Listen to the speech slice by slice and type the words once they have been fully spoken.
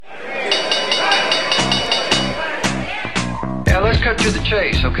to the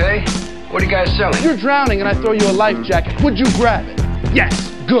chase, okay? What are you guys selling? If you're drowning and I throw you a life jacket, would you grab it?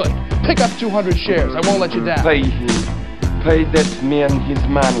 Yes, good. Pick up 200 shares. I won't let you down. Pay him. Pay that man his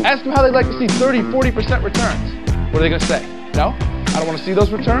money. Ask them how they'd like to see 30, 40% returns. What are they going to say? No? I don't want to see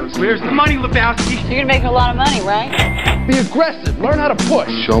those returns? Where's the money, Lebowski? You're going to make a lot of money, right? Be aggressive. Learn how to push.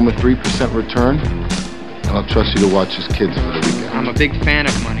 Show him a 3% return, and I'll trust you to watch his kids for the weekend. I'm a big fan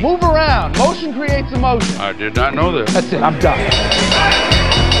of money. Move around. Motion creates emotion. I did not know this. That's it. I'm done.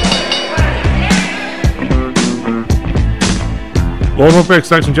 Lower picks,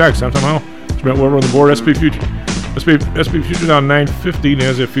 Stacks and Jacks. I'm Tom Howell. It's Matt Weber on the board. SP Futures down 950.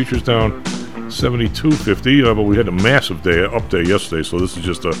 NASDAQ Futures down 72.50. But we had a massive up day yesterday, so this is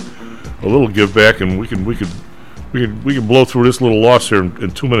just a little give back, and we can blow through this little loss here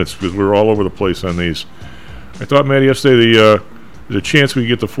in 2 minutes because we're all over the place on these. I thought, Matt, yesterday there's a chance we could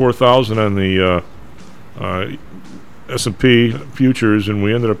get to 4,000 on the S&P futures, and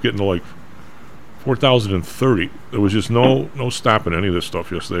we ended up getting to like 4,030. There was just no stopping any of this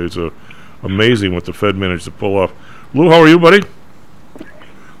stuff yesterday. It's amazing what the Fed managed to pull off. Lou, how are you, buddy?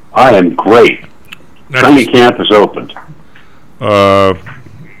 I am great. Training camp is opened.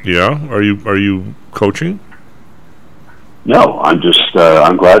 Yeah. Are you coaching? No, I'm just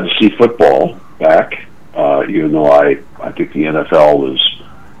I'm glad to see football back. Even though I think the NFL has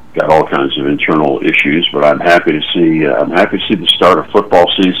got all kinds of internal issues, but I'm happy to see the start of football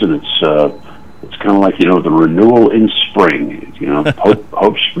season. It's kind of like, the renewal in spring.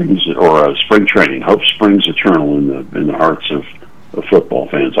 Hope springs, or spring training. Hope springs eternal in the hearts of football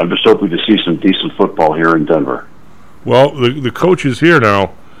fans. I'm just hoping to see some decent football here in Denver. Well, the coach is here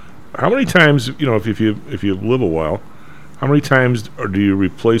now. How many times, if you live a while, how many times do you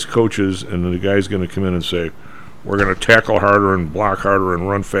replace coaches and the guy's going to come in and say, we're going to tackle harder and block harder and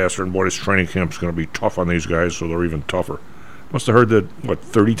run faster, and boy, this training camp's going to be tough on these guys, so they're even tougher. Must have heard that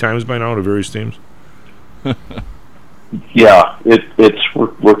 30 times by now to various teams. Yeah,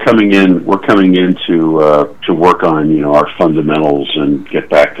 we're coming in to work on our fundamentals and get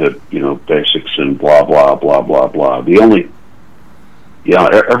back to basics and blah blah blah blah blah. Every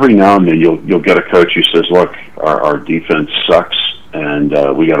now and then you'll get a coach who says, look, our defense sucks and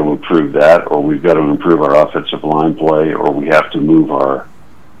we got to improve that, or we've got to improve our offensive line play, or we have to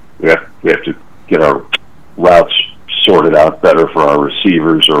we have to get our routes sorted out better for our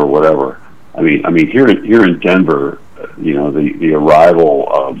receivers or whatever. I mean here in Denver, the arrival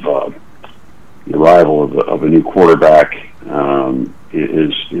of a new quarterback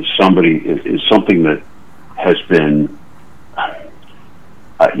is something that has been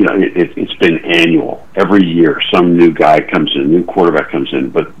it's been annual. Every year some new guy comes in, new quarterback comes in,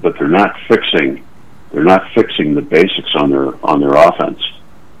 but they're not fixing the basics on their offense.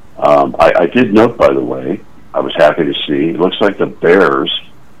 I did note, by the way, I was happy to see, it looks like the Bears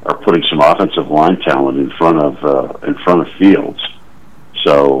are putting some offensive line talent in front of Fields.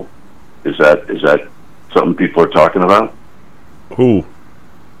 So is that something people are talking about? Who?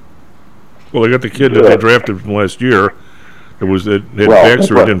 Well, they got the kid that they drafted from last year. It was that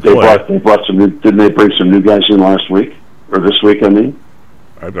Baxter didn't play. Didn't they bring some new guys in last week or this week? I mean,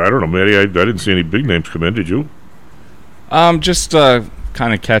 I don't know, Matty. I didn't see any big names come in. Did you? Just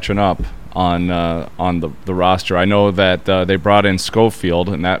kind of catching up on the roster. I know that they brought in Schofield,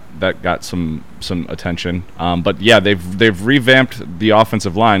 and that got some attention. But yeah, they've revamped the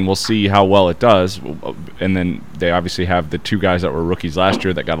offensive line. We'll see how well it does. And then they obviously have the two guys that were rookies last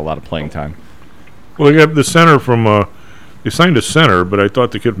year that got a lot of playing time. Well, they got the center from. They signed a center, but I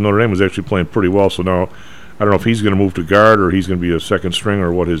thought the kid from Notre Dame was actually playing pretty well. So now I don't know if he's going to move to guard or he's going to be a second string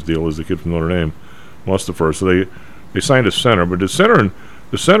or what his deal is. The kid from Notre Dame, Mustapher. So they signed a center, but the center and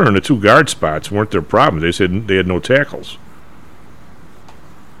the two guard spots weren't their problem. They said they had no tackles.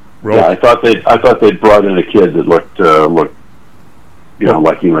 Yeah, I thought they'd brought in a kid that looked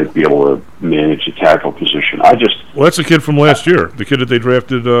like he might be able to manage the tackle position. Well, that's the kid from last year. The kid that they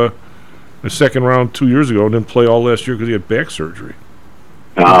drafted the second round 2 years ago and didn't play all last year because he had back surgery.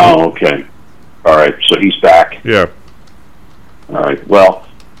 Oh, okay. All right, so he's back. Yeah. All right. Well,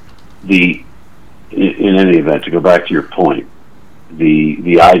 in any event, to go back to your point,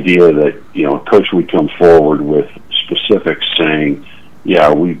 the idea that a coach would come forward with specifics saying,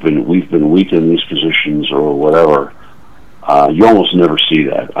 yeah, we've been weak in these positions or whatever. You almost never see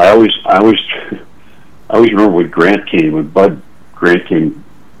that. I always remember when Bud Grant came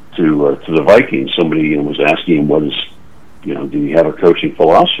to the Vikings. Somebody was asking him do you have a coaching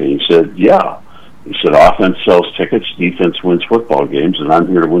philosophy? He said, yeah. He said, offense sells tickets, defense wins football games, and I'm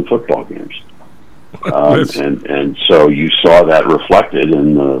here to win football games. And so you saw that reflected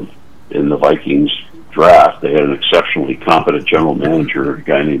in the Vikings' draft, they had an exceptionally competent general manager, a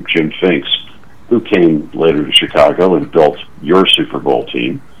guy named Jim Finks, who came later to Chicago and built your Super Bowl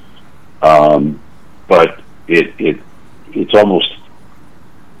team. But it's almost,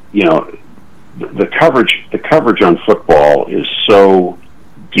 the coverage on football is so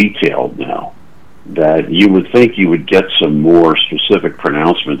detailed now that you would think you would get some more specific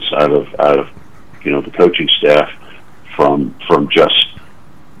pronouncements out of the coaching staff from just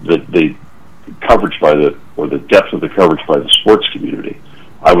the coverage or the depth of the coverage by the sports community.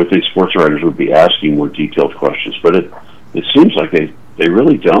 I would think sports writers would be asking more detailed questions, but it seems like they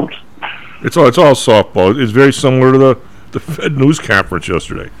really don't. It's all softball. It's very similar to the Fed news conference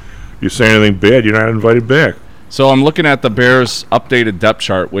yesterday. You say anything bad, you're not invited back. So I'm looking at the Bears' updated depth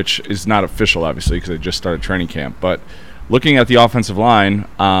chart, which is not official, obviously, because they just started training camp. But looking at the offensive line,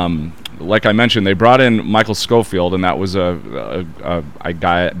 like I mentioned, they brought in Michael Schofield, and that was a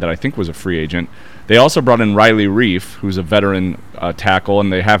guy that I think was a free agent. They also brought in Riley Reif, who's a veteran tackle,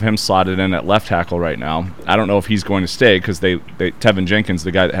 and they have him slotted in at left tackle right now. I don't know if he's going to stay because Tevin Jenkins,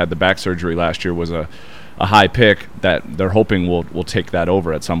 the guy that had the back surgery last year, was a high pick that they're hoping will take that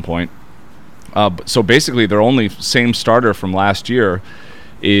over at some point. So basically, their only same starter from last year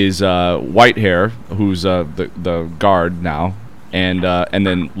is Whitehair, who's the guard now, and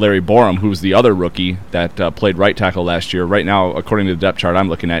then Larry Borum, who's the other rookie that played right tackle last year. Right now, according to the depth chart I'm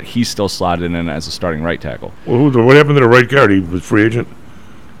looking at, he's still slotted in as a starting right tackle. Well, what happened to the right guard? He was free agent?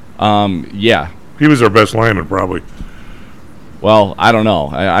 Yeah. He was our best lineman, probably. Well, I don't know.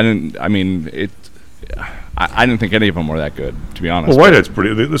 I didn't think any of them were that good, to be honest. Well, Whitehead's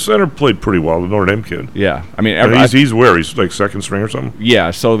pretty. The center played pretty well, the Notre Dame kid. Yeah, I mean, he's where? He's like second string or something.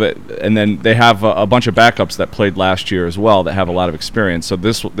 Yeah. And then they have a bunch of backups that played last year as well that have a lot of experience. So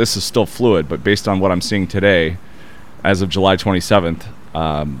this is still fluid, but based on what I'm seeing today, as of July 27th,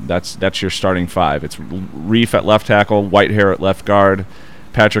 that's your starting five. It's Reif at left tackle, Whitehair at left guard,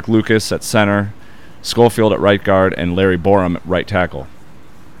 Patrick Lucas at center, Schofield at right guard, and Larry Borum at right tackle.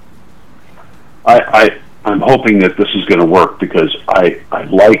 I'm hoping that this is going to work because I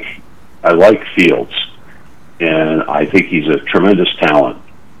like Fields, and I think he's a tremendous talent.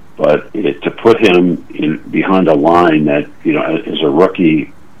 But to put him behind a line that as a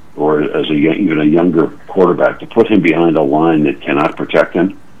rookie or as even a younger quarterback, to put him behind a line that cannot protect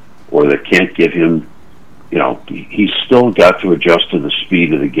him or that can't give him, he's still got to adjust to the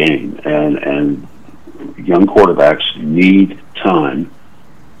speed of the game, and young quarterbacks need time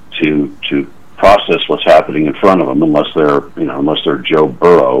to process what's happening in front of them, unless they're Joe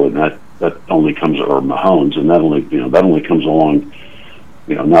Burrow, and that only comes, or Mahomes, and that only comes along,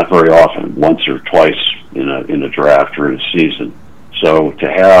 not very often, once or twice in a draft or in a season. So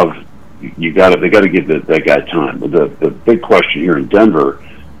to have, they got to give that guy time. But the big question here in Denver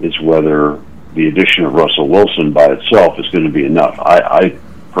is whether the addition of Russell Wilson by itself is going to be enough. I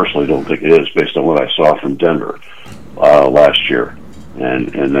personally don't think it is, based on what I saw from Denver last year.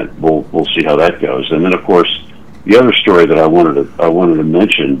 And that we'll see how that goes. And then, of course, the other story that I wanted to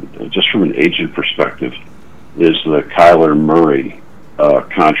mention, just from an agent perspective, is the Kyler Murray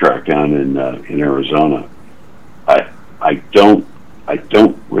contract down in Arizona. I don't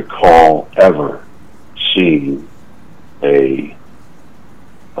recall ever seeing a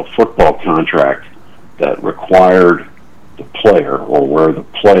football contract that required the player, or where the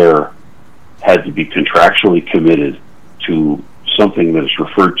player had to be contractually committed to something that is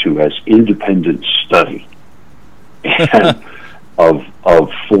referred to as independent study and of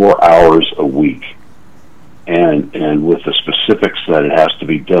 4 hours a week, and with the specifics that it has to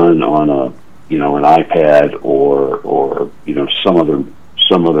be done on an iPad or some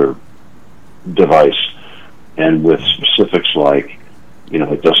other device, and with specifics like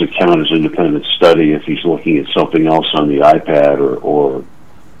it doesn't count as independent study if he's looking at something else on the iPad or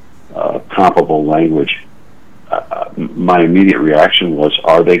comparable language. My immediate reaction was,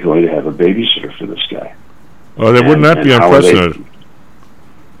 are they going to have a babysitter for this guy? Well, that would not be unprecedented.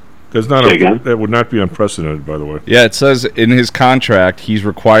 That would not be unprecedented, by the way. Yeah, it says in his contract he's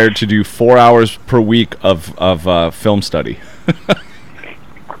required to do 4 hours per week of film study.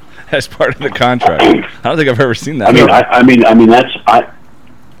 As part of the contract. I don't think I've ever seen that.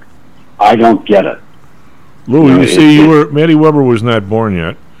 I don't get it. Lou, Matty Weber was not born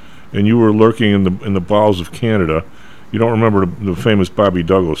yet, and you were lurking in the bowels of Canada. You don't remember the famous Bobby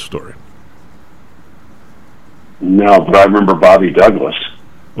Douglas story? No, but I remember Bobby Douglas.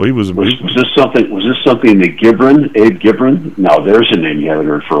 Well, he was. Was this something that Abe Gibron? No, there's a name you haven't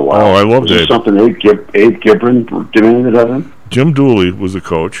heard for a while. Oh, I love Abe. Was this something Abe Gibron demanded of him? Jim Dooley was the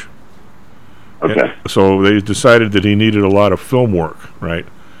coach. Okay. So they decided that he needed a lot of film work, right?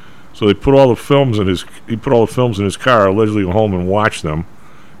 So they put all the films in his. He put all the films in his car, allegedly go home and watch them.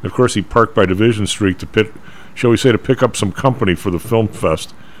 And of course, he parked by Division Street to pick up some company for the film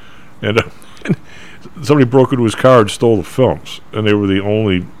fest. And somebody broke into his car and stole the films, and they were the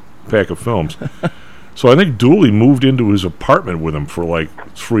only pack of films. So I think Dooley moved into his apartment with him for like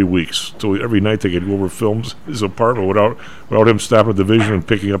 3 weeks. So every night they could go over films in his apartment without him stopping at Division and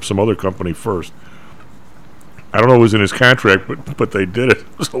picking up some other company first. I don't know what was in his contract, but they did it.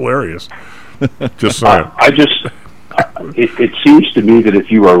 It was hilarious. Just saying. It seems to me that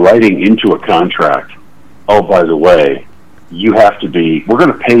if you are writing into a contract, oh, by the way, you have to be, we're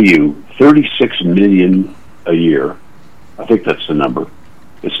going to pay you $36 million a year. I think that's the number.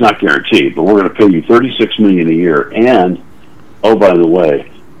 It's not guaranteed, but we're going to pay you $36 million a year. And, oh, by the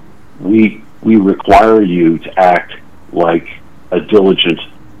way, we require you to act like a diligent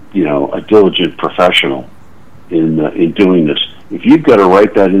professional in doing this. If you've got to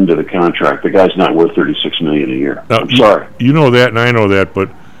write that into the contract, the guy's not worth $36 million a year. Now, I'm sorry. You know that, and I know that, but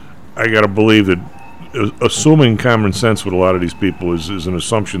I got to believe that assuming common sense with a lot of these people is an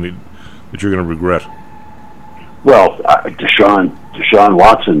assumption that you're going to regret. Well, Deshaun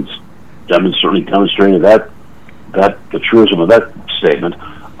Watson's certainly demonstrated that the truism of that statement.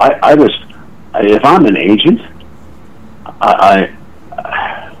 If I'm an agent, I've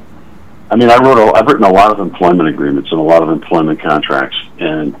written a lot of employment agreements and a lot of employment contracts,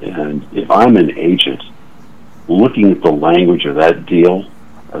 and if I'm an agent, looking at the language of that deal,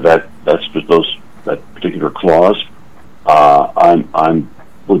 that particular clause, I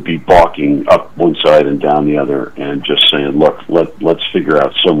would be balking up one side and down the other, and just saying, look, let's figure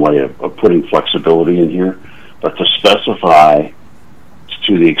out some way of putting flexibility in here, but to specify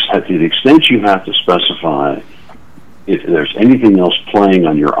to the extent you have to specify. If there's anything else playing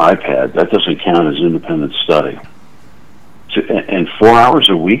on your iPad, that doesn't count as independent study. And 4 hours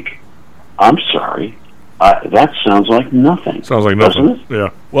a week? I'm sorry. That sounds like nothing. Sounds like nothing. Doesn't it? Yeah.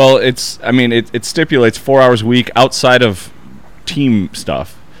 Well, it stipulates 4 hours a week outside of team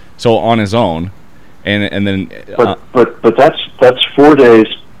stuff, so on his own, and then. But that's 4 days.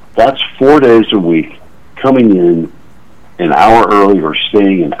 That's 4 days a week, coming in an hour early or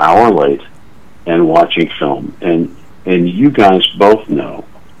staying an hour late, and watching film. And you guys both know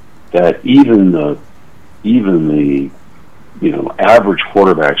that even the average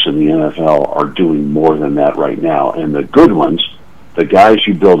quarterbacks in the NFL are doing more than that right now. And the good ones, the guys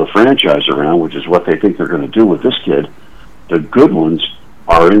you build a franchise around, which is what they think they're going to do with this kid, the good ones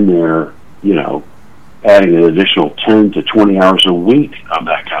are in there, adding an additional 10 to 20 hours a week on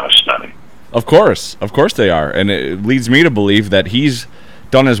that kind of study. Of course they are. And it leads me to believe that he's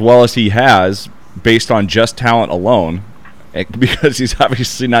done as well as he has based on just talent alone, because he's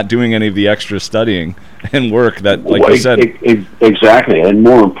obviously not doing any of the extra studying and work that, like you said. Exactly. And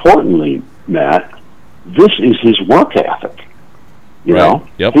more importantly, Matt, this is his work ethic. You know?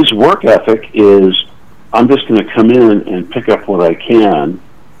 Yep. His work ethic is, I'm just going to come in and pick up what I can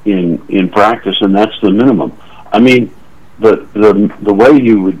in practice, and that's the minimum. I mean, the way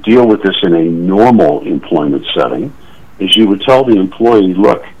you would deal with this in a normal employment setting is you would tell the employee,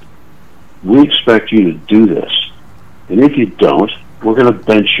 look, we expect you to do this, and if you don't, we're going to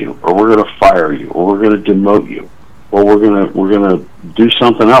bench you, or we're going to fire you, or we're going to demote you, or we're going to do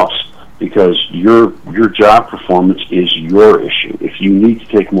something else, because your job performance is your issue. If you need to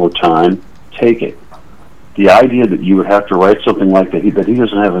take more time, take it. The idea that you would have to write something like that, that he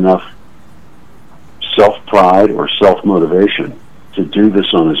doesn't have enough self-pride or self-motivation to do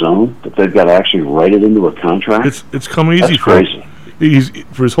this on his own, that they've got to actually write it into a contract. It's come easy That's for him. crazy.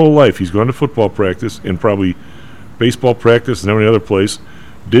 For his whole life, he's gone to football practice and probably baseball practice and every other place.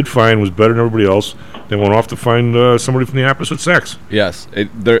 Did fine, was better than everybody else. Then went off to find somebody from the opposite sex. Yes,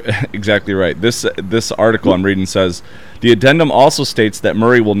 they're exactly right. This article I'm reading says, the addendum also states that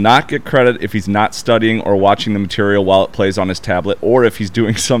Murray will not get credit if he's not studying or watching the material while it plays on his tablet, or if he's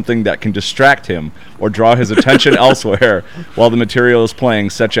doing something that can distract him or draw his attention elsewhere while the material is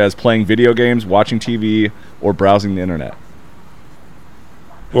playing, such as playing video games, watching TV, or browsing the internet.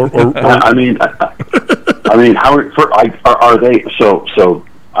 I mean, how are they? So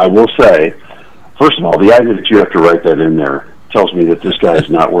I will say, first of all, the idea that you have to write that in there tells me that this guy is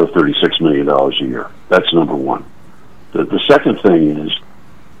not worth $36 million a year. That's number one. The second thing is,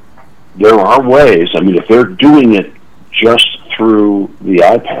 there are ways. I mean, if they're doing it just through the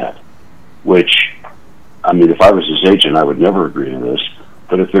iPad, which, I mean, if I was his agent, I would never agree to this.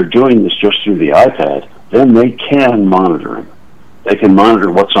 But if they're doing this just through the iPad, then they can monitor him. They can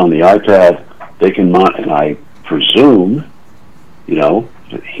monitor what's on the iPad. They can and I presume,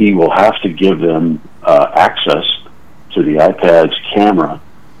 that he will have to give them access to the iPad's camera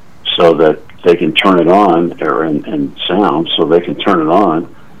so that they can turn it on, and sound, so they can turn it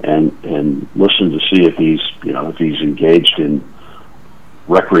on and listen to see if he's engaged in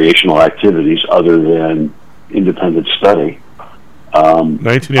recreational activities other than independent study. I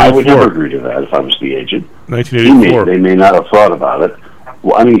would never agree to that if I was the agent. 1984. They may not have thought about it.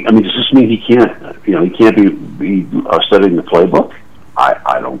 Well, I mean, does this mean he can't be studying the playbook?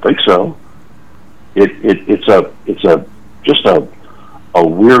 I don't think so. It's just a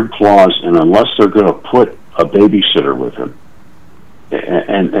weird clause, and unless they're going to put a babysitter with him,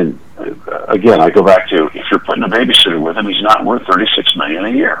 and again, I go back to, if you're putting a babysitter with him, he's not worth $36 million a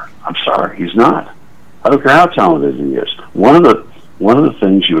year. I'm sorry, he's not. I don't care how talented he is. One of the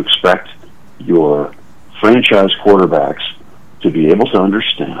things you expect your franchise quarterbacks to be able to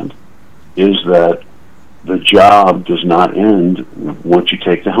understand is that the job does not end once you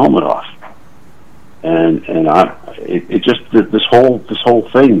take the helmet off. And this whole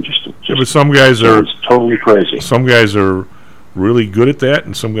thing just but some guys are totally crazy. Some guys are really good at that,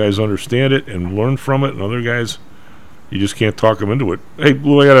 and some guys understand it and learn from it, and other guys, you just can't talk them into it. Hey,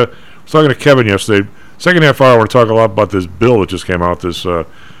 Lou, I was talking to Kevin yesterday. Second half hour, we're talking a lot about this bill that just came out. This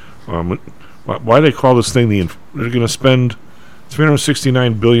why they call this thing they're going to spend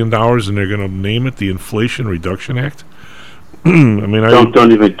 $369 billion, and they're going to name it the Inflation Reduction Act. I mean,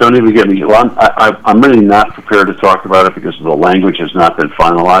 don't even get me. Well, I'm really not prepared to talk about it because the language has not been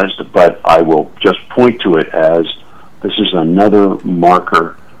finalized. But I will just point to it as this is another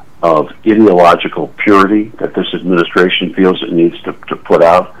marker of ideological purity that this administration feels it needs to put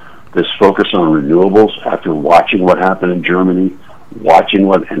out. This focus on renewables after watching what happened in Germany, watching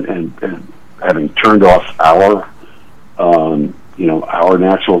what and having turned off our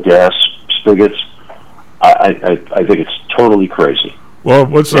natural gas spigots. I think it's totally crazy. Well,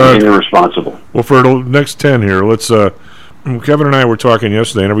 let's irresponsible. Well, for the next 10 here, let's. Kevin and I were talking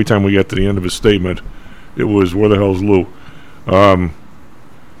yesterday, and every time we get to the end of his statement, it was, "Where the hell's Lou?"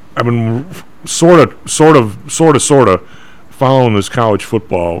 I've been sort of following this college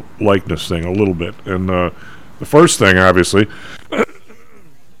football likeness thing a little bit, and the first thing, obviously,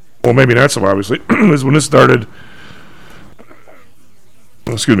 well, maybe not so obviously, is when this started.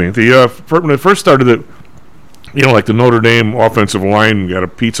 Excuse me. When it first started, that like the Notre Dame offensive line got a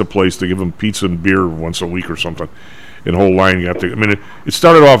pizza place to give them pizza and beer once a week or something, and the whole line got to. I mean, it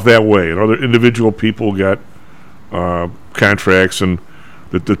started off that way, and other individual people got contracts, and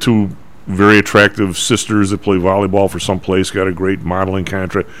the two very attractive sisters that play volleyball for some place got a great modeling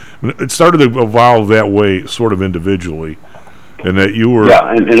contract. I mean, it started to evolve that way, sort of individually, and that you were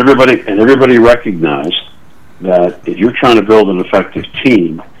and everybody recognized that if you're trying to build an effective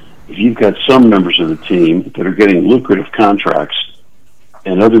team, if you've got some members of the team that are getting lucrative contracts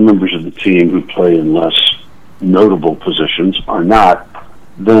and other members of the team who play in less notable positions are not,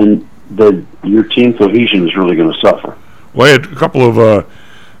 then your team cohesion is really going to suffer. Well, I had a couple of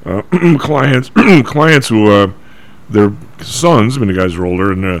clients who their sons, I mean, the guys are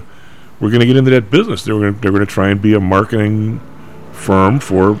older, and were going to get into that business. They're going to try and be a marketing firm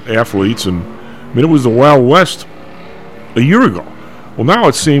for athletes, and I mean, it was the Wild West a year ago. Well, now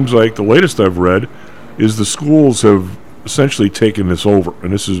it seems like the latest I've read is the schools have essentially taken this over,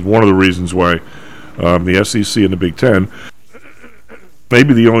 and this is one of the reasons why the SEC and the Big Ten,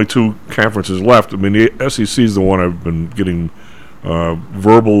 maybe the only two conferences left. I mean, the SEC is the one I've been getting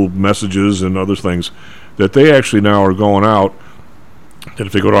verbal messages and other things that they actually now are going out, that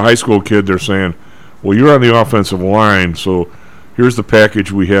if they go to a high school kid, they're saying, well, you're on the offensive line, so here's the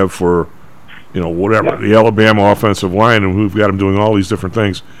package we have for whatever, the Alabama offensive line, and we've got them doing all these different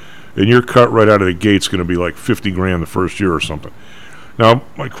things, and your cut right out of the gate's going to be like $50,000 the first year or something. Now,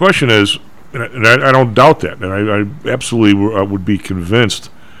 my question is, and I don't doubt that, and I absolutely would be convinced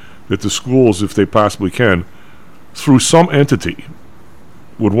that the schools, if they possibly can, through some entity,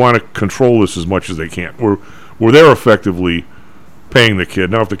 would want to control this as much as they can, where they're effectively paying the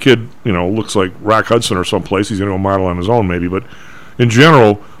kid. Now, if the kid, looks like Rock Hudson or someplace, he's going to go model on his own maybe, but in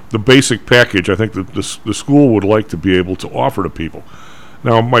general, the basic package, I think that the school would like to be able to offer to people.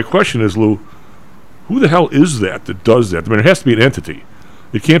 Now, my question is, Lou, who the hell is that does that? I mean, it has to be an entity.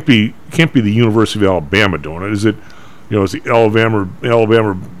 It can't be the University of Alabama doing it. Is it, is the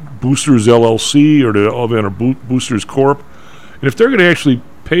Alabama Boosters LLC or the Alabama Boosters Corp? And if they're going to actually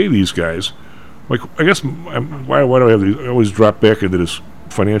pay these guys, like, I guess why do I have these? I always drop back into this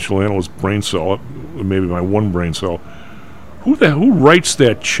financial analyst brain cell, maybe my one brain cell. Who writes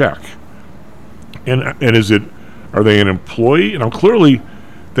that check? And are they an employee? And clearly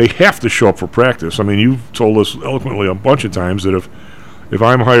they have to show up for practice. I mean, you've told us eloquently a bunch of times that if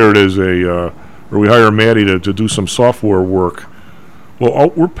I'm hired as or we hire Maddie to do some software work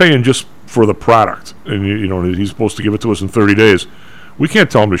well, we're paying just for the product, and he's supposed to give it to us in 30 days. We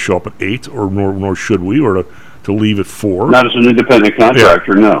can't tell him to show up at 8, or nor should we, or to leave at 4. Not as an independent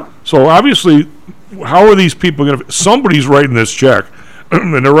contractor, no. So obviously, how are these people going to? Somebody's writing this check,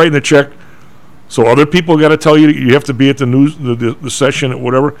 and they're writing the check. So other people got to tell you you have to be at the news, the session, at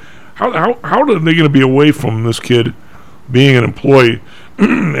whatever. How are they going to be away from this kid being an employee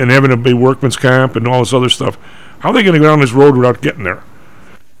and having to be workman's comp and all this other stuff? How are they going to go down this road without getting there?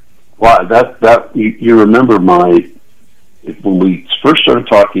 Well, that you remember when we first started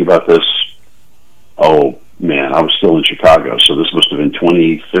talking about this. Oh man, I was still in Chicago, so this must have been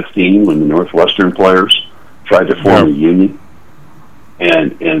 2015 when the Northwestern players tried to form a union,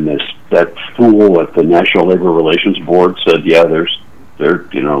 and that fool at the National Labor Relations Board said, "Yeah, this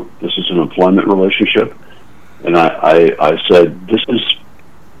is an employment relationship," and I said, "This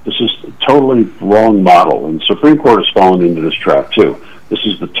is a totally wrong model," and the Supreme Court has fallen into this trap too. This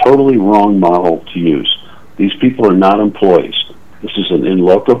is the totally wrong model to use. These people are not employees. This is an in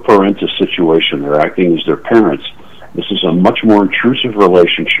loco parentis situation. They're acting as their parents. This is a much more intrusive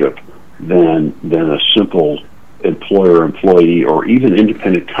relationship than a simple employer-employee or even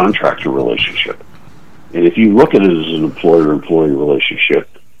independent contractor relationship. And if you look at it as an employer-employee relationship,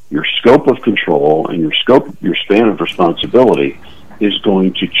 your scope of control and your span of responsibility is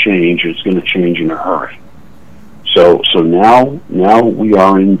going to change. It's going to change in a hurry. So now we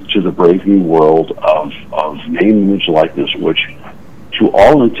are into the brave new world of name, image, likeness, which, to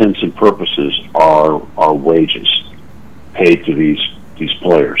all intents and purposes, are wages paid to these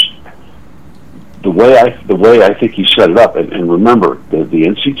players. The way I think you set it up, and remember the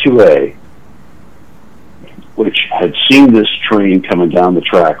NC2A, which had seen this train coming down the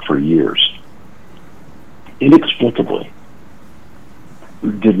track for years, inexplicably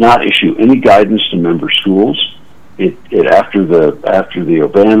did not issue any guidance to member schools. It after the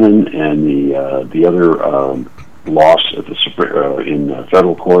O'Bannon and the other loss at in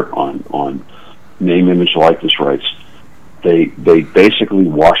federal court on name, image, likeness rights, they basically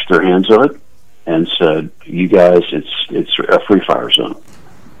washed their hands of it and said, "You guys, it's a free fire zone."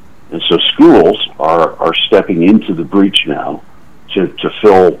 And so schools are stepping into the breach now to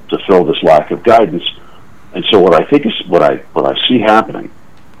fill this lack of guidance. And so what I think is what I see happening,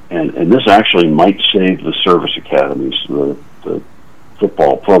 and this actually might save the service academies, the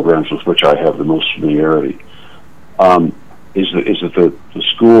football programs with which I have the most familiarity, is that the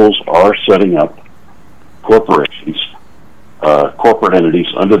schools are setting up corporations, corporate entities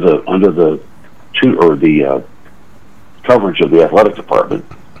under the coverage of the athletic department,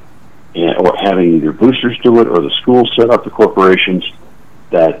 or having either boosters do it or the schools set up the corporations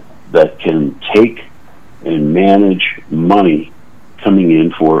that can take and manage money coming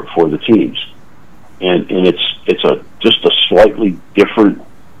in for the teams, and it's just a slightly different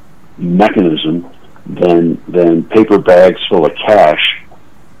mechanism than paper bags full of cash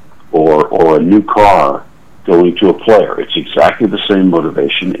or a new car going to a player. It's exactly the same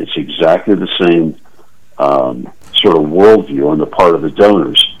motivation. It's exactly the same sort of worldview on the part of the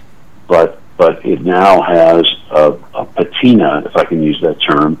donors, but it now has a patina, if I can use that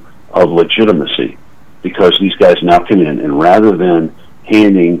term, of legitimacy, because these guys now come in, and rather than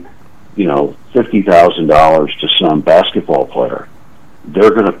handing $50,000 to some basketball player,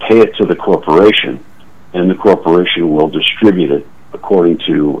 they're going to pay it to the corporation, and the corporation will distribute it according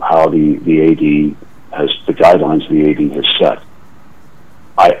to how the AD has, the guidelines the AD has set.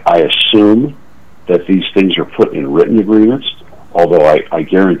 I assume that these things are put in written agreements, although I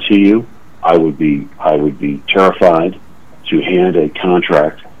guarantee you I would be terrified to hand a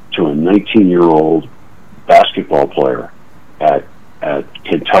contract to a 19-year-old basketball player at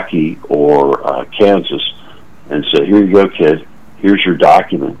Kentucky or Kansas and say, "Here you go, kid. Here's your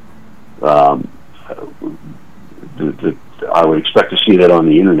document." I would expect to see that on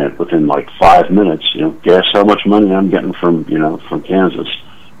the internet within like 5 minutes. Guess how much money I'm getting from Kansas.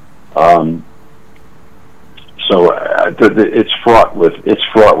 So it's fraught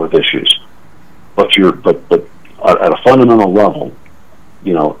with issues. But at a fundamental level,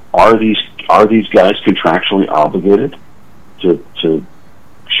 are these guys contractually obligated to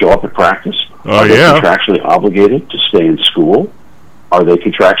show up at practice? Are they contractually obligated to stay in school? Are they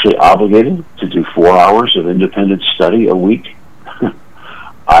contractually obligated to do 4 hours of independent study a week?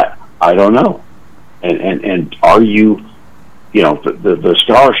 I don't know. And are you, the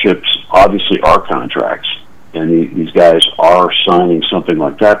scholarships obviously are contracts, and these guys are signing something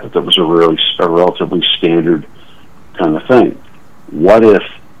like that, but that was a relatively standard kind of thing. What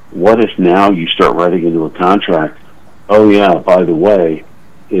if now you start writing into a contract, oh yeah, by the way,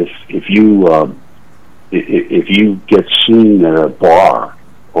 if you if you get seen at a bar,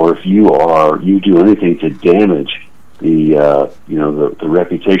 or if you do anything to damage the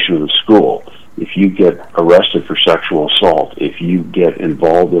reputation of the school, if you get arrested for sexual assault, if you get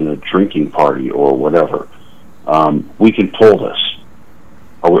involved in a drinking party or whatever, we can pull this.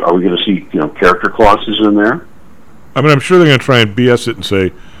 Are we going to see character clauses in there? I mean, I'm sure they're going to try and BS it and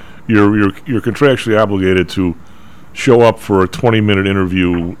say you're contractually obligated to show up for a 20-minute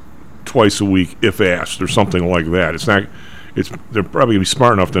interview twice a week if asked, or something like that. They're probably going to be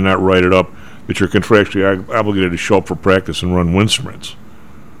smart enough to not write it up that you're contractually obligated to show up for practice and run wind sprints,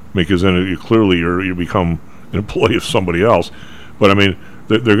 because then you become an employee of somebody else. But I mean,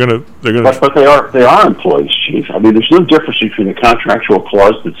 they're gonna. But they are employees, Chief. I mean, there's no difference between a contractual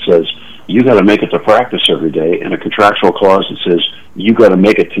clause that says you got to make it to practice every day, and a contractual clause that says you got to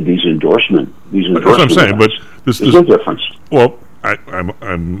make it to these endorsement. That's what I'm saying. Events. But there's no difference. Well,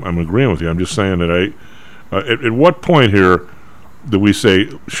 I'm agreeing with you. I'm just saying that at what point here do we say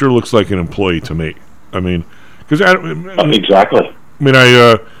sure looks like an employee to me? I mean, because exactly. I mean,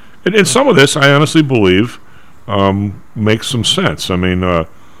 and some of this I honestly believe makes some sense. I mean,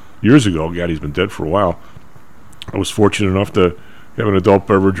 years ago, God, he's been dead for a while. I was fortunate enough to have an adult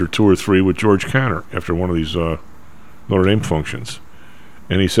beverage or 2 or 3 with George Conner after one of these Notre Dame functions,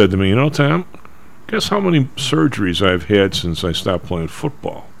 and he said to me, Tom, guess how many surgeries I've had since I stopped playing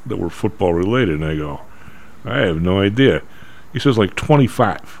football that were football related? And I go, I have no idea. He says like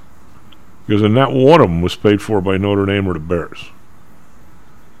 25, because not one of them was paid for by Notre Dame or the Bears.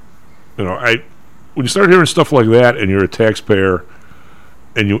 When you start hearing stuff like that, and you're a taxpayer,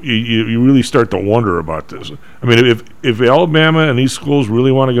 and you really start to wonder about this. I mean, if Alabama and these schools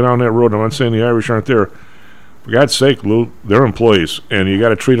really want to get on that road, and I'm not saying the Irish aren't there. For God's sake, Lou, they're employees, and you got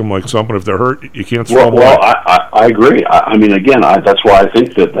to treat them like something. If they're hurt, you can't throw them away. I agree. I mean, again, that's why I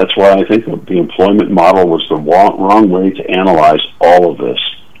think that the employment model was the wrong way to analyze all of this.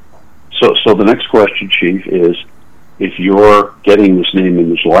 So the next question, Chief, is if you're getting this name,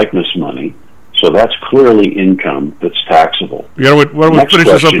 image, likeness money, so that's clearly income that's taxable. Why don't we finish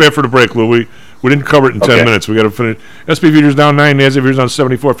this up after the break, Lou? We didn't cover it in 10 minutes. We got to finish. SP Futures down 9, NASDAQ Futures down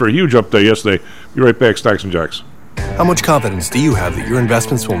 74 for a huge update yesterday. Be right back, Stocks and Jocks. How much confidence do you have that your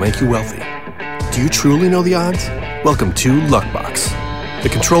investments will make you wealthy? Do you truly know the odds? Welcome to Luckbox, the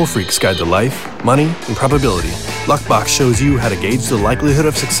control freak's guide to life, money, and probability. Luckbox shows you how to gauge the likelihood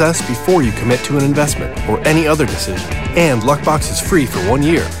of success before you commit to an investment or any other decision. And Luckbox is free for 1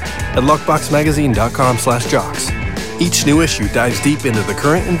 year at luckboxmagazine.com/jocks. Each new issue dives deep into the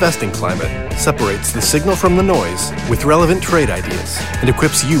current investing climate, separates the signal from the noise with relevant trade ideas, and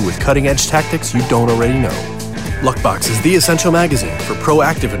equips you with cutting-edge tactics you don't already know. Luckbox is the essential magazine for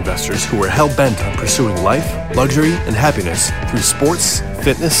proactive investors who are hell-bent on pursuing life, luxury, and happiness through sports,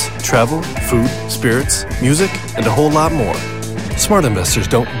 fitness, travel, food, spirits, music, and a whole lot more. Smart investors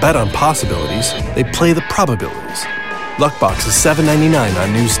don't bet on possibilities, they play the probabilities. Luckbox is $7.99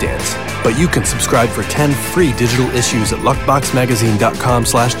 on newsstands, but you can subscribe for 10 free digital issues at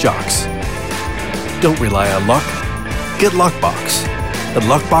luckboxmagazine.com/jocks. Don't rely on luck. Get Luckbox at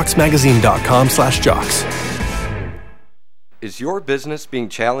luckboxmagazine.com/jocks. Is your business being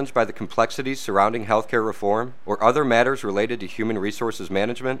challenged by the complexities surrounding healthcare reform or other matters related to human resources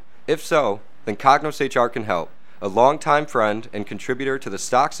management? If so, then Cognos HR can help. A longtime friend and contributor to the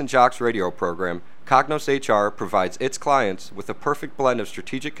Stocks and Jocks radio program, Cognos HR provides its clients with a perfect blend of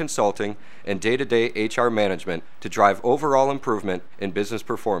strategic consulting and day-to-day HR management to drive overall improvement in business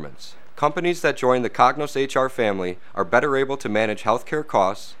performance. Companies that join the Cognos HR family are better able to manage healthcare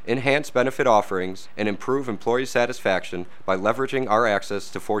costs, enhance benefit offerings, and improve employee satisfaction by leveraging our access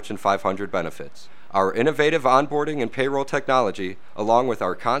to Fortune 500 benefits. Our innovative onboarding and payroll technology, along with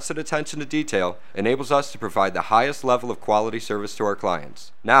our constant attention to detail, enables us to provide the highest level of quality service to our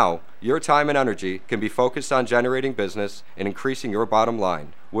clients. Now, your time and energy can be focused on generating business and increasing your bottom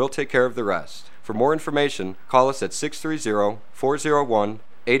line. We'll take care of the rest. For more information, call us at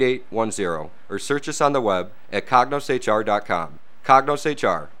 630-401-8810 or search us on the web at cognoshr.com. Cognos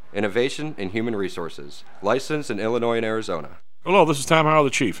HR, Innovation in Human Resources, licensed in Illinois and Arizona. Hello, this is Tom Howell, the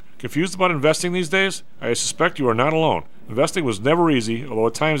Chief. Confused about investing these days? I suspect you are not alone. Investing was never easy, although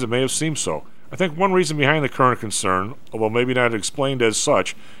at times it may have seemed so. I think one reason behind the current concern, although maybe not explained as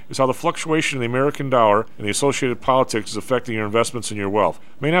such, is how the fluctuation in the American dollar and the associated politics is affecting your investments and your wealth.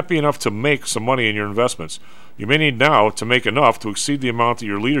 It may not be enough to make some money in your investments. You may need now to make enough to exceed the amount that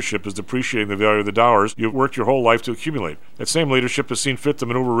your leadership is depreciating the value of the dollars you've worked your whole life to accumulate. That same leadership has seen fit to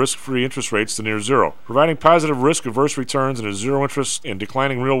maneuver risk-free interest rates to near zero. Providing positive risk-averse returns in a zero-interest and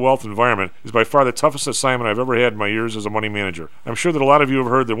declining real wealth environment is by far the toughest assignment I've ever had in my years as a money manager. I'm sure that a lot of you have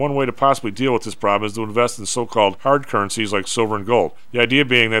heard that one way to possibly deal with this problem is to invest in so-called hard currencies like silver and gold. The idea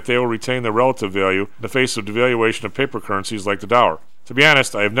being that they will retain their relative value in the face of devaluation of paper currencies like the dollar. To be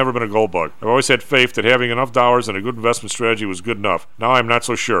honest, I have never been a gold bug. I've always had faith that having enough dollars and a good investment strategy was good enough. Now I'm not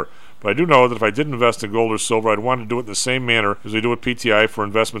so sure. But I do know that if I did invest in gold or silver, I'd want to do it in the same manner as we do with PTI for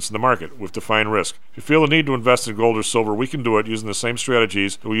investments in the market, with defined risk. If you feel the need to invest in gold or silver, we can do it using the same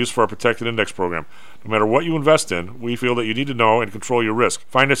strategies that we use for our protected index program. No matter what you invest in, we feel that you need to know and control your risk.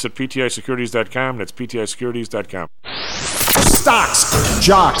 Find us at PTIsecurities.com. That's PTIsecurities.com. Stocks,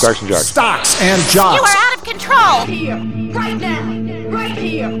 jocks, Stocks and jocks. Stocks and jocks. You are out of control. Here, right now, right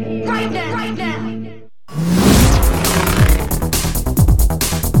here, right now, right now.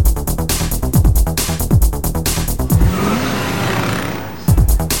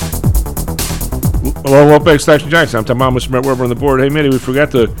 Hello, welcome back to Stocks and Jocks. I'm Tom Mr. Matt Weber on the board. Hey, Matty, we forgot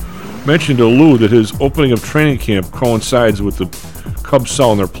to mention to Lou that his opening of training camp coincides with the Cubs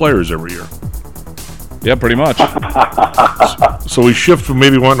selling their players every year. Yeah, pretty much. So we shift from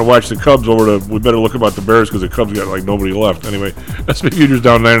maybe wanting to watch the Cubs over to we better look about the Bears because the Cubs got like nobody left. Anyway, S&P futures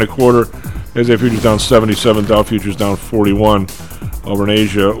down 9.25. NASDAQ futures down 77. Dow futures down 41. Over in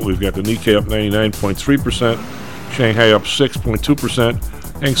Asia, we've got the Nikkei up 99.3%. Shanghai up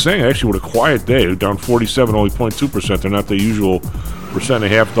 6.2%. Hang Seng actually with a quiet day, down 47, only 0.2%. They're not the usual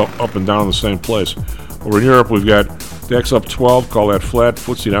 1.5% up and down in the same place. Over in Europe, we've got DAX up 12, call that flat.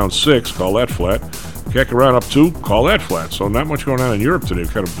 FTSE down 6, call that flat. CAC around up 2, call that flat. So not much going on in Europe today,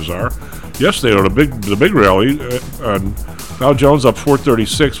 kind of bizarre. Yesterday, the big rally, Dow Jones up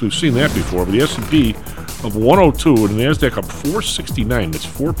 436. We've seen that before, but the S&P up 102 and the NASDAQ up 469. That's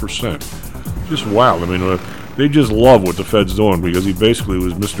 4%. Just wild. I mean, they just love what the Fed's doing because he basically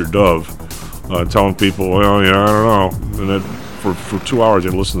was Mr. Dove telling people, well, yeah, I don't know. And then for 2 hours,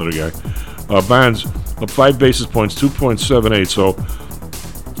 they listened to the guy. Bonds up 5 basis points, 2.78. So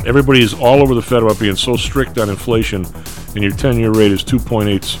everybody is all over the Fed about being so strict on inflation, and your 10-year rate is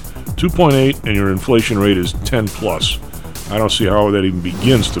 2.8, and your inflation rate is 10 plus. I don't see how that even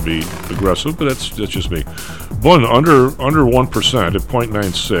begins to be aggressive, but that's just me. Bund under 1% at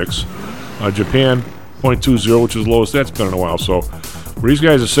 0.96. Japan 0.20, which is the lowest that's been in a while. So for these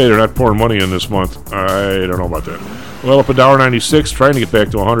guys to say they're not pouring money in this month, I don't know about that. Oil up $1.96, trying to get back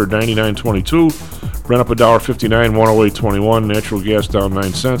to 199.22. Brent up $1.59, 108.21. Natural gas down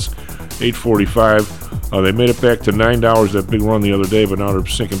 9 cents, 8.45. They made it back to $9 that big run the other day, but now they're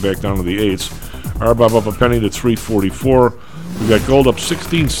sinking back down to the 8s. RBOB up a penny to 3.44. We got gold up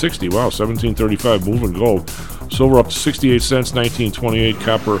 16.60. Wow, 17.35 moving gold. Silver up to 68 cents, 19.28.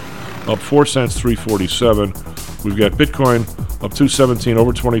 Copper up 4 cents, 3.47. We've got Bitcoin up 217,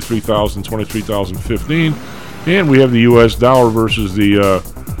 over 23,000, 23,015. And we have the U.S. dollar versus the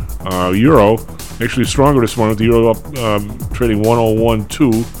euro. Actually stronger this morning with the euro up trading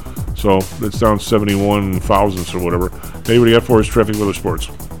 101.2. So that's down 71 thousandths or whatever. Hey, what do you got for us, Traffic Weather Sports?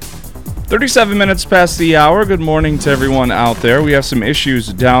 37 minutes past the hour. Good morning to everyone out there. We have some issues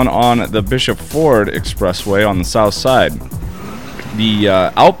down on the Bishop Ford Expressway on the south side. The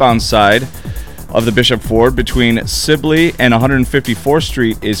outbound side of the Bishop Ford between Sibley and 154th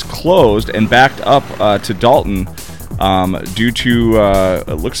Street is closed and backed up to Dalton due to,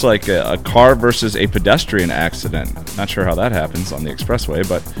 it looks like a car versus a pedestrian accident. Not sure how that happens on the expressway,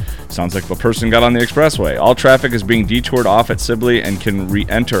 but sounds like a person got on the expressway. All traffic is being detoured off at Sibley and can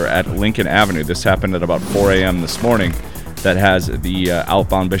re-enter at Lincoln Avenue. This happened at about 4 a.m. this morning. That has the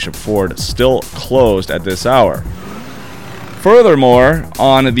outbound Bishop Ford still closed at this hour. Furthermore,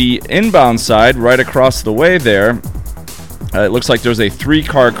 on the inbound side, right across the way there, it looks like there's a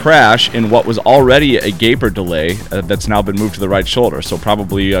 3-car crash in what was already a gaper delay that's now been moved to the right shoulder. So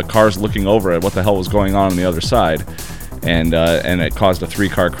probably cars looking over at what the hell was going on the other side, and it caused a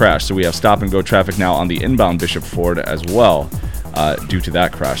 3-car crash. So we have stop-and-go traffic now on the inbound Bishop Ford as well due to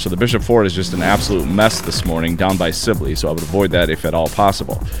that crash. So the Bishop Ford is just an absolute mess this morning down by Sibley, so I would avoid that if at all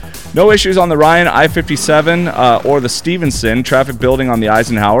possible. No issues on the Ryan, I-57, or the Stevenson. Traffic building on the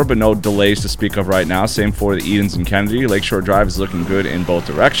Eisenhower, but no delays to speak of right now. Same for the Edens and Kennedy. Lakeshore Drive is looking good in both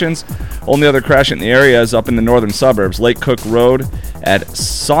directions. Only other crash in the area is up in the northern suburbs. Lake Cook Road at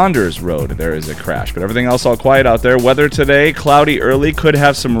Saunders Road. There is a crash, but everything else all quiet out there. Weather today, cloudy early. Could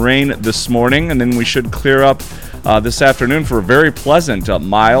have some rain this morning, and then we should clear up this afternoon for a very pleasant,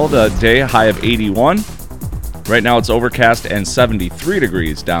 mild day, high of 81. Right now it's overcast and 73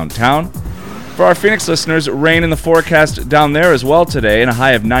 degrees downtown. For our Phoenix listeners, rain in the forecast down there as well today, and a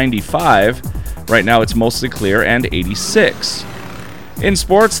high of 95. Right now it's mostly clear and 86. In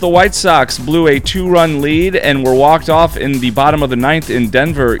sports, the White Sox blew a 2-run lead and were walked off in the bottom of the ninth in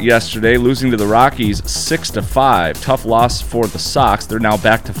Denver yesterday, losing to the Rockies 6-5. Tough loss for the Sox. They're now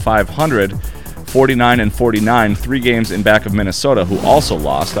back to 500, 49-49, 3 games in back of Minnesota, who also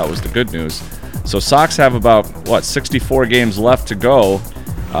lost. That was the good news. So Sox have about, 64 games left to go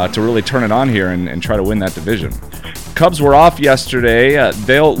to really turn it on here and try to win that division. Cubs were off yesterday.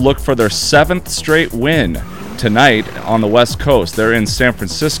 They'll look for their 7th straight win tonight on the West Coast. They're in San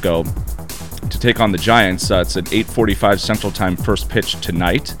Francisco to take on the Giants. It's at 8:45 Central Time first pitch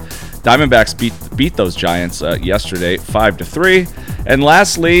tonight. Diamondbacks beat those Giants yesterday 5-3. And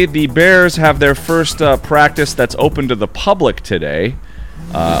lastly, the Bears have their first practice that's open to the public today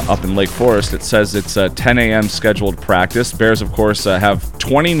up in Lake Forest. It says it's a 10 a.m. scheduled practice. Bears, of course, have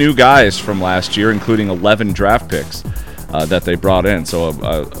 20 new guys from last year, including 11 draft picks that they brought in. So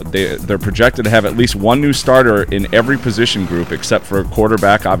they're projected to have at least one new starter in every position group except for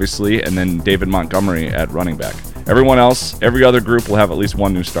quarterback, obviously, and then David Montgomery at running back. Everyone else, every other group will have at least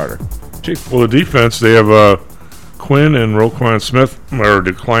one new starter. Chief. Well, the defense, they have Quinn and Roquan Smith are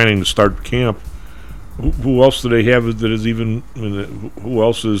declining to start camp. Who else do they have that is even? Who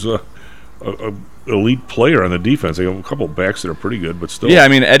else is a elite player on the defense? They have a couple of backs that are pretty good, but still. Yeah, I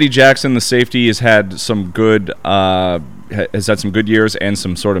mean Eddie Jackson, the safety, has had some good years and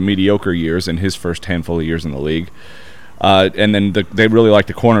some sort of mediocre years in his first handful of years in the league. And then they really like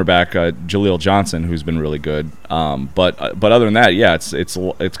the cornerback Jaleel Johnson, who's been really good. But other than that, yeah,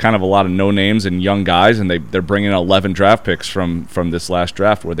 it's kind of a lot of no names and young guys, and they're bringing 11 draft picks from this last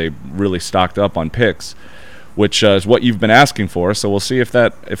draft where they really stocked up on picks, which is what you've been asking for. So we'll see if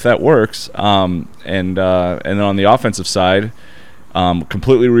that works. And then on the offensive side,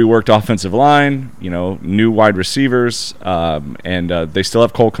 completely reworked offensive line, new wide receivers, and they still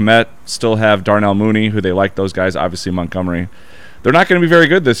have Cole Kmet, still have Darnell Mooney, who they like those guys, obviously Montgomery. They're not going to be very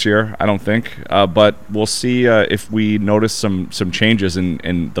good this year, I don't think, but we'll see if we notice some changes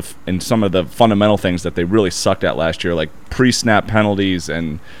in some of the fundamental things that they really sucked at last year, like pre-snap penalties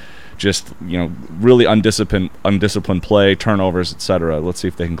and just really undisciplined play, turnovers, etc. Let's see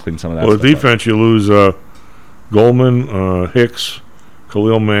if they can clean some of that. Well, the defense, you lose Goldman, Hicks,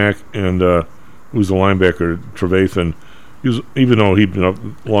 Khalil Mack, and who's the linebacker, Trevathan. Even though he'd been up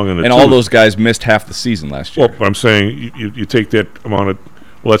long in the and all those guys missed half the season last year. Well, I'm saying you take that amount of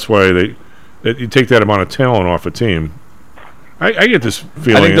that's why you take that amount of talent off a team. I get this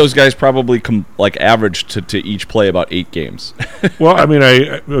feeling. I think those guys probably average to each play about 8 games. Well, I mean,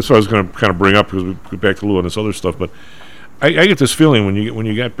 that's what I was going to kind of bring up because we get back to Lou and this other stuff. But I get this feeling when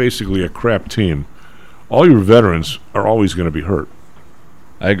you got basically a crap team, all your veterans are always going to be hurt.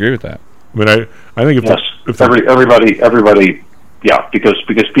 I agree with that. I mean, I think if everybody, yeah, because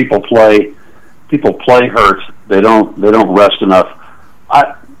people play hurt. They don't rest enough.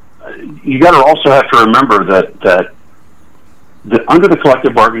 You got to also have to remember that under the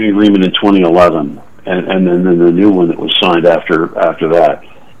collective bargaining agreement in 2011, and then the new one that was signed after that,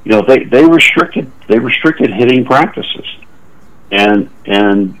 they restricted hitting practices, and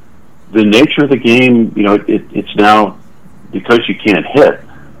the nature of the game, it's now because you can't hit.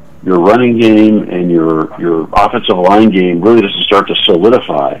 Your running game and your offensive line game really doesn't start to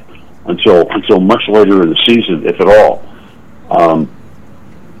solidify until much later in the season, if at all.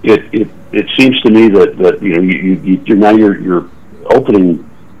 It seems to me that your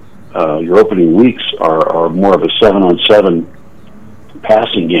opening weeks are more of a 7-on-7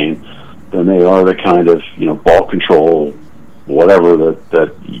 passing game than they are the kind of ball control, whatever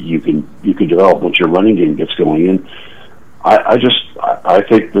that you can develop once your running game gets going in. I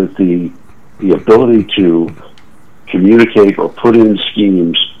think that the ability to communicate or put in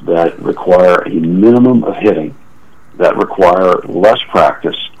schemes that require a minimum of hitting, that require less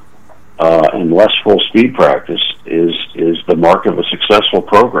practice and less full speed practice is the mark of a successful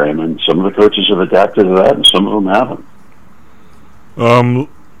program, and some of the coaches have adapted to that and some of them haven't.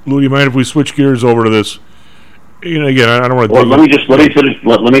 Lou, you mind if we switch gears over to this? Again, I don't want to. Well, let me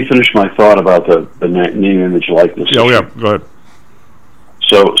finish my thought about the name, image, likeness. Yeah, go ahead.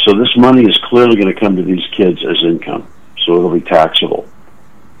 So this money is clearly going to come to these kids as income, so it'll be taxable.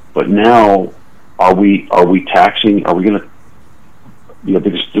 But now, are we taxing? Are we going to?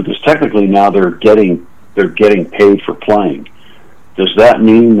 Because technically now they're getting paid for playing. Does that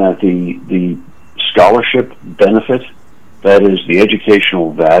mean that the scholarship benefit, that is the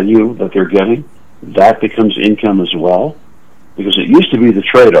educational value that they're getting, that becomes income as well? Because it used to be the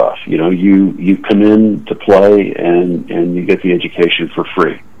trade-off. You come in to play and you get the education for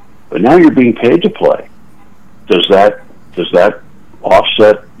free. but now you're being paid to play. Does that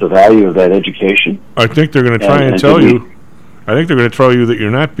offset the value of that education? I think they're going to try and tell you. I think they're going to tell you that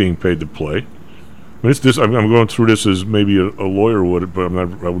you're not being paid to play. I mean, I'm going through this as maybe a lawyer would, but I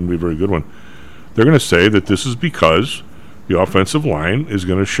wouldn't be a very good one. They're going to say that this is because the offensive line is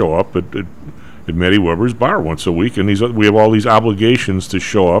going to show up at Matty Weber's bar once a week, and we have all these obligations to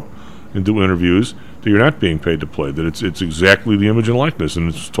show up and do interviews. That you're not being paid to play. That it's exactly the image and likeness,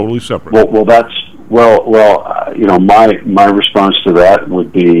 and it's totally separate. My response to that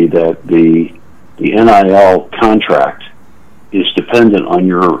would be that the NIL contract is dependent on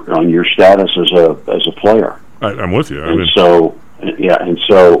your status as a player. I'm with you. I'd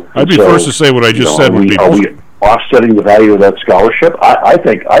be first to say what I just said. Are we offsetting the value of that scholarship? I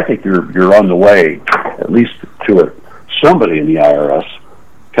think you're on the way, at least to somebody in the IRS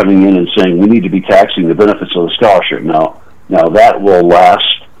coming in and saying we need to be taxing the benefits of the scholarship. Now that will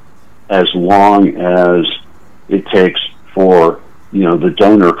last as long as it takes for the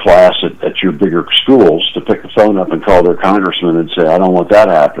donor class at your bigger schools to pick the phone up and call their congressman and say, I don't want that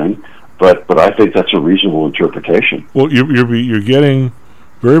happening. But I think that's a reasonable interpretation. Well, you're getting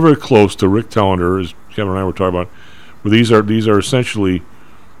very, very close to Rick Tellender, as Kevin and I were talking about, where these are essentially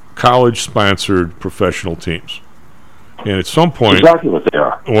college-sponsored professional teams. And at some point, exactly what they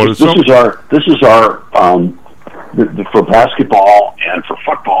are. Well, this is our for basketball and for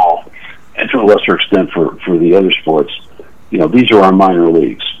football, and to a lesser extent for the other sports. These are our minor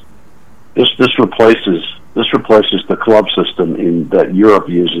leagues. This replaces the club system that Europe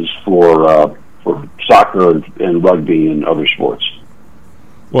uses for soccer and rugby and other sports.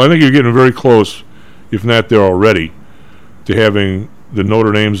 Well, I think you're getting very close, if not there already, to having the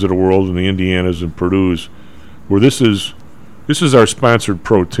Notre Dames of the world and the Indianas and Purdue's, where this is our sponsored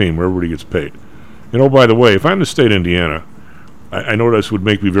pro team where everybody gets paid. And oh, by the way, if I'm the state of Indiana, I know this would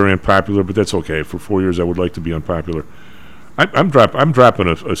make me very unpopular, but that's okay. For 4 years, I would like to be unpopular. I'm dropping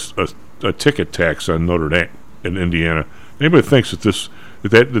a ticket tax on Notre Dame in Indiana. Anybody thinks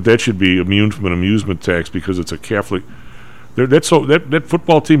that should be immune from an amusement tax because it's a Catholic? That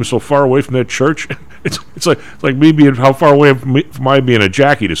football team is so far away from that church. It's like me being how far away from I being a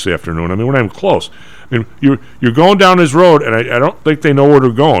jockey this afternoon. I mean, we're not even close. I mean, you're going down this road, and I don't think they know where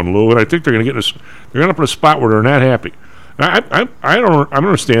they're going, Lou. And I think they're going to get they're going to up in a spot where they're not happy. And I don't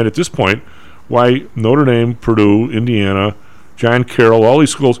understand at this point why Notre Dame, Purdue, Indiana, John Carroll, all these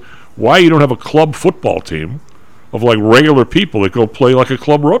schools, why you don't have a club football team of like regular people that go play like a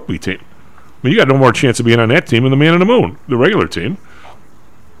club rugby team. I mean, you got no more chance of being on that team than the Man in the Moon, the regular team.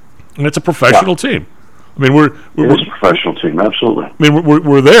 And it's a professional team. I mean, it's a professional team, absolutely. I mean,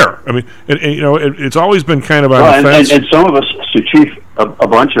 we're there. I mean, and it's always been kind of on the fence. And some of us, Chief, a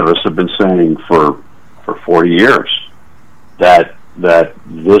bunch of us have been saying for 40 years that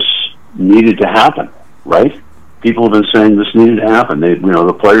this needed to happen, right? People have been saying this needed to happen.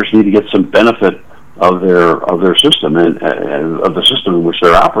 The players need to get some benefit of their system and of the system in which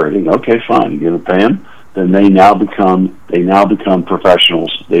they're operating. Okay, fine. You're going to pay them. Then they now become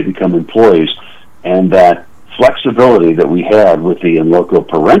professionals. They become employees, and that flexibility that we had with the in loco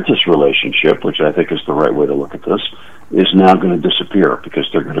parentis relationship, which I think is the right way to look at this, is now going to disappear because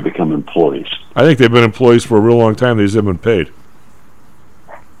they're going to become employees. I think they've been employees for a real long time. They just haven't been paid.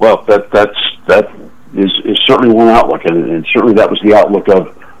 Well, that is certainly one outlook, and certainly that was the outlook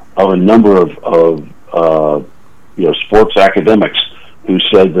of a number of sports academics who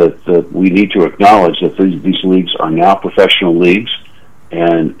said that we need to acknowledge that these leagues are now professional leagues,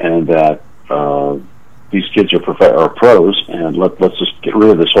 and that these kids are pros, and let's just get rid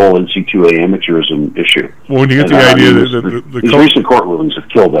of this whole NC2A amateurism issue. Well, when you get the idea that these recent court rulings have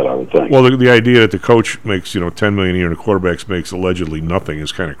killed that, I would think. Well, the idea that the coach makes $10 million a year and the quarterback makes allegedly nothing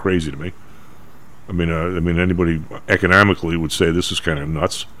is kind of crazy to me. I mean, anybody economically would say this is kind of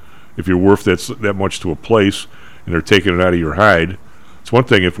nuts. If you're worth that much to a place and they're taking it out of your hide, it's one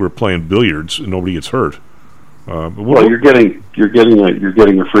thing if we're playing billiards and nobody gets hurt. Well, you're getting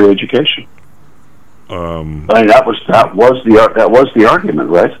a free education. I mean, that was the argument,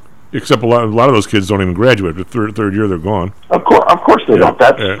 right? Except a lot of those kids don't even graduate. The third year they're gone. Of course they don't.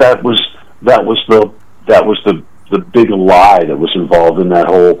 That was the big lie that was involved in that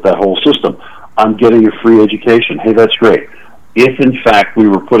whole system. I'm getting a free education. Hey, that's great. If in fact we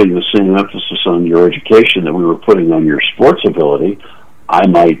were putting the same emphasis on your education that we were putting on your sports ability, I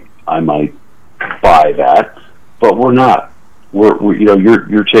might buy that, but we're not.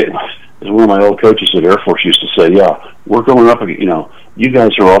 You're taking. As one of my old coaches at Air Force used to say, yeah, we're going up. You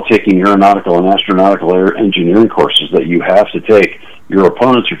guys are all taking aeronautical and astronautical engineering courses that you have to take. Your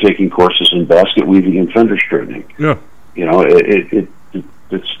opponents are taking courses in basket weaving and fender straightening. Yeah.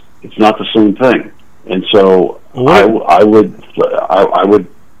 It's It's not the same thing. And so I would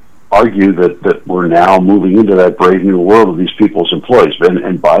argue that we're now moving into that brave new world of these people's employees.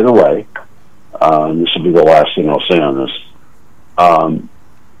 And by the way, and this will be the last thing I'll say on this,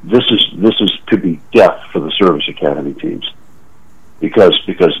 this is could be death for the service academy teams because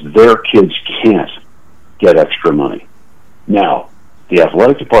their kids can't get extra money. Now, the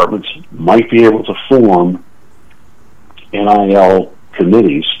athletic departments might be able to form NIL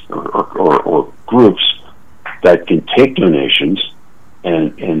committees or groups that can take donations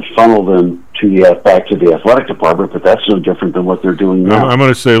and funnel them back to the athletic department, but that's no different than what they're doing now. I'm going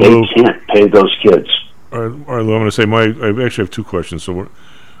to say, they Lou, can't pay those kids. All right, Lou, I'm going to say I actually have two questions. So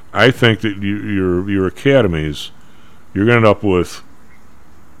I think that your academies, you're going to end up with,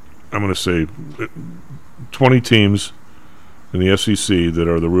 I'm going to say, 20 teams in the SEC that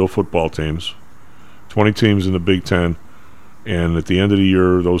are the real football teams, 20 teams in the Big Ten, and at the end of the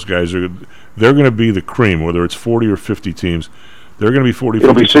year, those guys they're going to be the cream, whether it's 40 or 50 teams. They're going to be 40.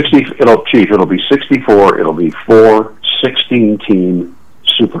 It'll be 60. It'll be 64. It'll be 4 16-team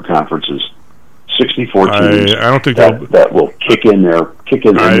super conferences. 64 teams. I don't think that will kick in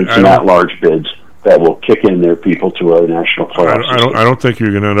some at-large bids that will kick in their people to a national playoff. I don't think you're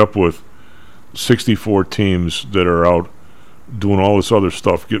going to end up with 64 teams that are out doing all this other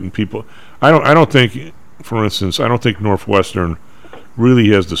stuff, getting people. I don't think, for instance, Northwestern really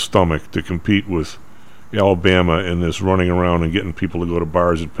has the stomach to compete with Alabama in this running around and getting people to go to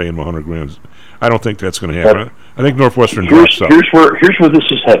bars and paying them $100,000. I don't think that's going to happen. I think Northwestern drops out. Here's where this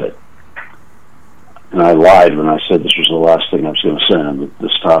is headed. And I lied when I said this was the last thing I was going to say on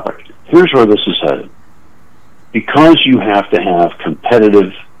this topic. Here's where this is headed. Because you have to have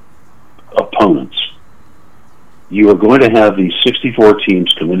competitive opponents, you are going to have these 64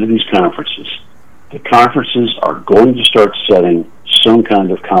 teams come into these conferences. The conferences are going to start setting some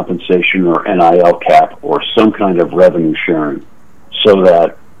kind of compensation or NIL cap or some kind of revenue sharing so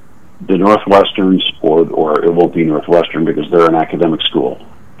that the Northwesterns, or it won't be Northwestern because they're an academic school,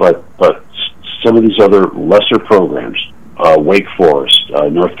 but some of these other lesser programs, Wake Forest,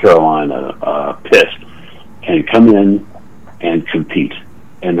 North Carolina, Pitt, can come in and compete,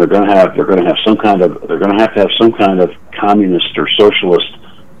 and they're going to have some kind of communist or socialist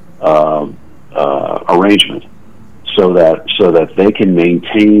arrangement, so that they can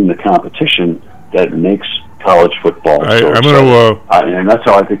maintain the competition that makes college football. And that's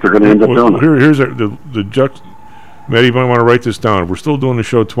how I think they're going to end up doing it. Here's the Matt, you might want to write this down. If we're still doing the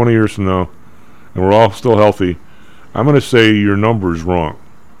show 20 years from now, and we're all still healthy, I'm going to say your number is wrong.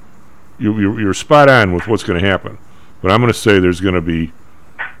 You're spot on with what's going to happen, but I'm going to say there's going to be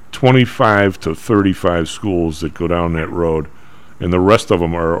 25 to 35 schools that go down that road, and the rest of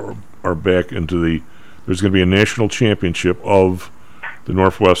them are back into the. There's going to be a national championship of the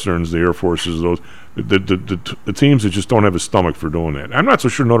Northwesterns, the Air Forces, those the teams that just don't have a stomach for doing that. I'm not so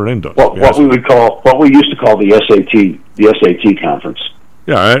sure Notre Dame does. What we used to call the SAT conference.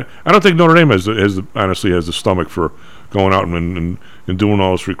 Yeah, I don't think Notre Dame honestly has the stomach for going out and doing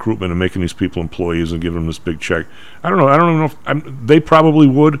all this recruitment and making these people employees and giving them this big check. I don't know if they probably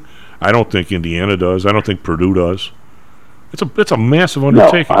would. I don't think Indiana does. I don't think Purdue does. It's a massive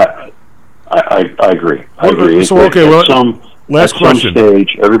undertaking. No, I agree. So last question. At some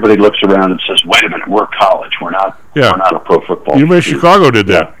stage, everybody looks around and says, "Wait a minute, we're college. We're not a pro football." University of Chicago did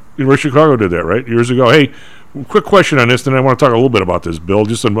that. University of Chicago did that, right? Years ago. Hey, quick question on this, then I want to talk a little bit about this, Bill,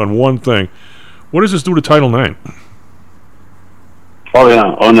 just on one thing. What does this do to Title IX? Oh,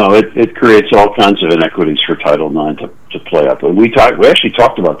 yeah. Oh, no. It creates all kinds of inequities for Title IX to play up. And we actually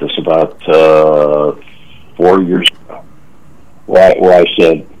talked about this about 4 years ago, where I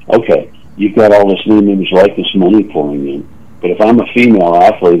said, okay, you've got all this name, image, likeness money pouring in, but if I'm a female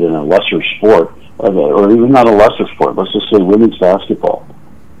athlete in a lesser sport, or even not a lesser sport, let's just say women's basketball,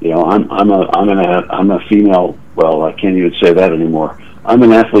 I'm a female. Well, I can't even say that anymore. I'm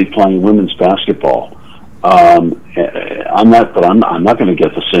an athlete playing women's basketball. I'm not going to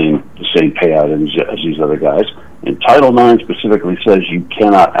get the same payout as these other guys. And Title IX specifically says you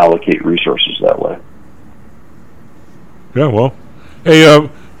cannot allocate resources that way. Yeah, well, hey,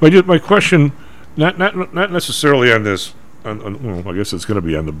 my question, not necessarily on this. Well, I guess it's going to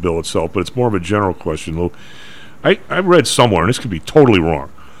be on the bill itself, but it's more of a general question, Lou. I read somewhere, and this could be totally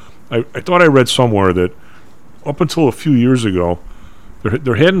wrong. I thought I read somewhere that up until a few years ago,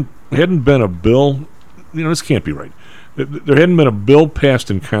 there hadn't been a bill. This can't be right. There hadn't been a bill passed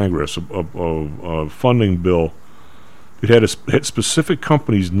in Congress, a funding bill that had specific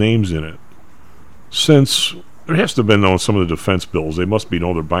companies' names in it. Since there has to have been some of the defense bills, they must be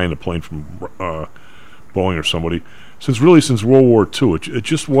they're buying the plane from Boeing or somebody, since World War II. It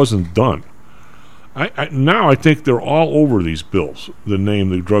just wasn't done. Now I think they're all over these bills.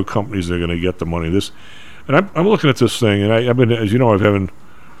 The drug companies that are going to get the money. And I'm looking at this thing, and I've been, as you know, I'm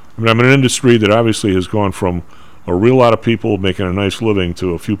in an industry that obviously has gone from a real lot of people making a nice living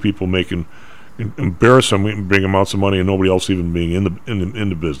to a few people making embarrassing, big amounts of money, and nobody else even being in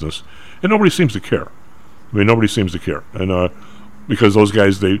the business, and nobody seems to care. Nobody seems to care, and because those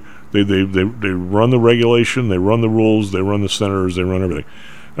guys they run the regulation, they run the rules, they run the senators, they run everything.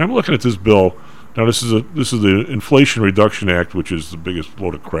 And I'm looking at this bill. Now this is the Inflation Reduction Act, which is the biggest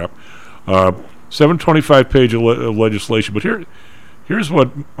load of crap. 725 page of legislation, but here's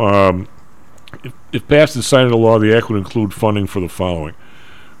what if passed and signed into law, the act would include funding for the following.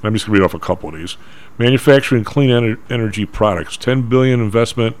 I'm just going to read off a couple of these. Manufacturing clean energy products, $10 billion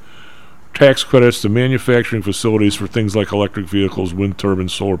investment, tax credits to manufacturing facilities for things like electric vehicles, wind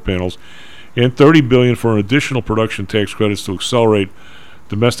turbines, solar panels, and $30 billion for additional production tax credits to accelerate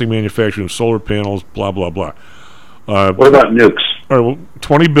domestic manufacturing of solar panels, blah blah blah. What about nukes? All right, well,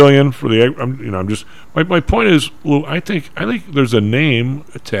 $20 billion for the. My point is, Lou. I think there's a name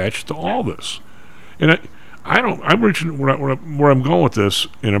attached to all this, and I'm reaching where I'm going with this.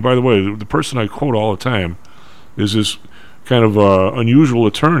 And by the way, the person I quote all the time is this kind of unusual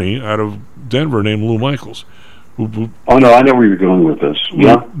attorney out of Denver named Lou Michaels. Oh no, I know where you're going with this.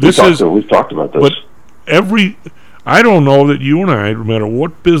 Yeah, we've talked about this. But I don't know that you and I, no matter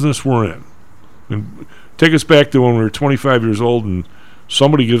what business we're in, and take us back to when we were 25 years old and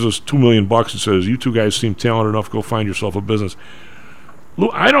somebody gives us $2 million and says, "You two guys seem talented enough, go find yourself a business." Lou,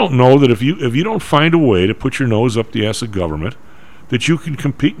 I don't know that if you don't find a way to put your nose up the ass of government, that you can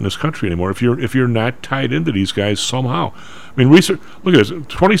compete in this country anymore. If you're not tied into these guys somehow. I mean, research. Look at this: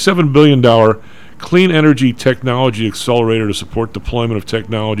 $27 billion clean energy technology accelerator to support deployment of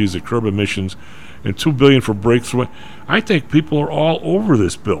technologies that curb emissions, and $2 billion for breakthrough. I think people are all over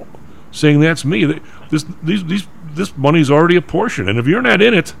this bill, saying that's me. This money's already apportioned, and if you're not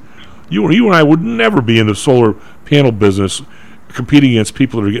in it, you and I would never be in the solar panel business, competing against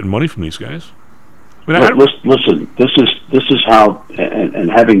people that are getting money from these guys. I mean, listen, this is how, and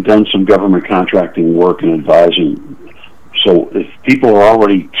having done some government contracting work and advising, so if people are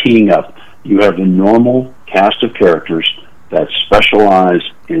already teeing up, you have the normal cast of characters that specialize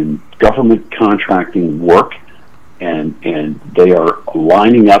in government contracting work, and they are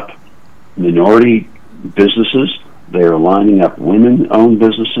lining up minority businesses, they are lining up women-owned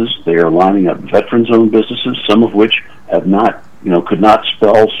businesses, they are lining up veterans-owned businesses, some of which have not, could not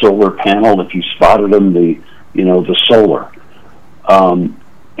spell solar panel if you spotted them, the solar.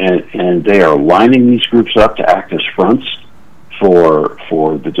 And they are lining these groups up to act as fronts for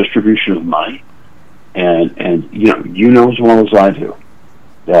the distribution of money. And you know as well as I do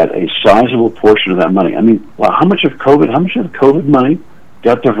that a sizable portion of that money, I mean, wow, how much of the COVID money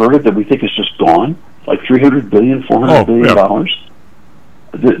got diverted that we think is just gone? Like $300 billion, $400 billion dollars.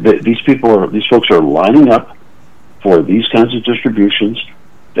 These folks are lining up for these kinds of distributions.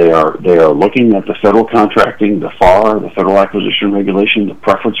 They are looking at the federal contracting, the FAR, the Federal Acquisition Regulation, the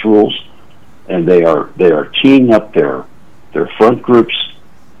preference rules, and they are teeing up their front groups,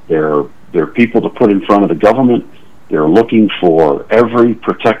 their people to put in front of the government. They're looking for every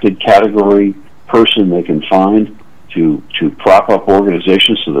protected category person they can find to prop up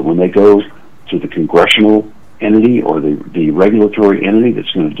organizations so that when they go to the congressional entity or the regulatory entity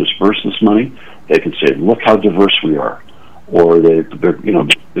that's going to disperse this money, they can say, "Look how diverse we are," or there's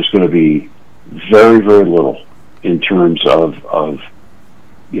going to be very, very little in terms of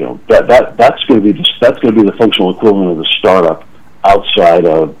that's going to be the functional equivalent of the startup outside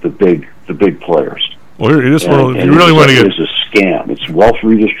of the big players. Well, this one, if you really want to get, it's a scam. It's wealth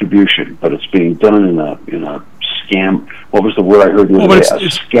redistribution, but it's being done in a scam. What was the word I heard the other day? A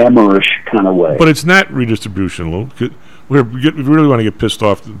scammerish kind of way. But it's not redistribution, Lou. If you really want to get pissed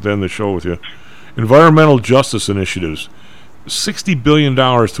off, to end the show with you. Environmental justice initiatives, $60 billion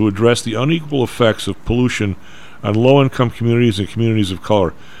to address the unequal effects of pollution on low-income communities and communities of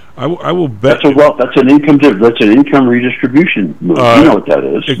color. I will bet that's an income redistribution move. You know what that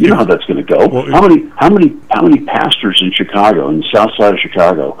is. You know how that's going to go. Well, how many pastors in Chicago, in the South Side of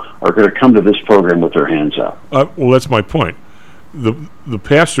Chicago, are going to come to this program with their hands out? Well, that's my point. The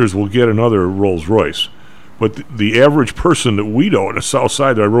pastors will get another Rolls Royce, but the average person that we know in the South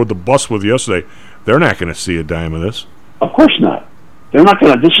Side that I rode the bus with yesterday, they're not going to see a dime of this. Of course not. They're not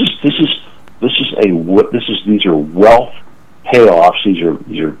going to. These are wealth payoffs.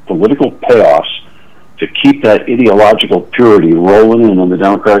 These are political payoffs to keep that ideological purity rolling in on the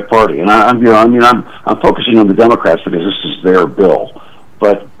Democratic Party. And I'm focusing on the Democrats because this is their bill.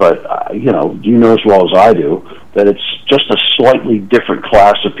 But you know as well as I do that it's just a slightly different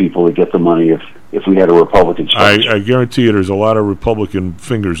class of people that get the money if we had a Republican sponsor. I guarantee you, there's a lot of Republican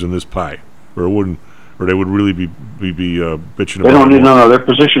fingers in this pie, or they would really be bitching about it. No, their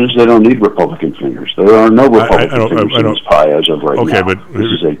position is they don't need Republican fingers. There are no Republican fingers in this pie as of right now. But this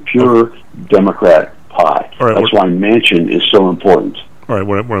is a pure Democrat pie. Right, that's why Manchin is so important. All right,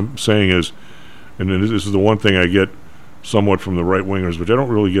 what I'm saying is, and this is the one thing I get somewhat from the right-wingers, which I don't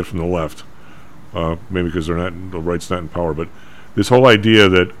really get from the left, maybe because the right's not in power, but this whole idea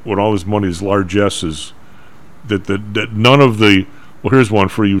that when all this money is largesses, that none of the, well, here's one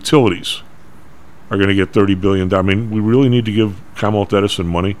for utilities, are going to get $30 billion. I mean, we really need to give Commonwealth Edison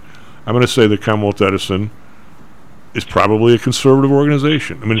money. I'm going to say that Commonwealth Edison is probably a conservative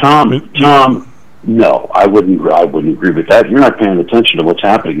organization. I mean, Tom, no, I wouldn't agree with that. You're not paying attention to what's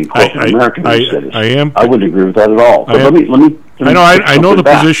happening in corporate America these days. I am. I wouldn't agree with that at all. But let me I know the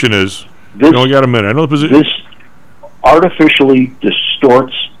position is. You only got a minute. I know the position. This artificially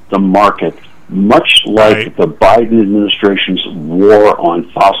distorts the market, much like the Biden administration's war on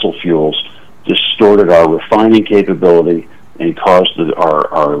fossil fuels distorted our refining capability and caused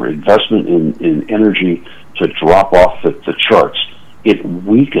our investment in energy to drop off the charts. It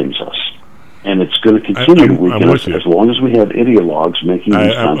weakens us. And it's going to continue to weaken us as long as we have ideologues making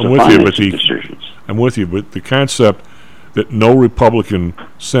these kinds of financing decisions. I'm with you, but the concept that no Republican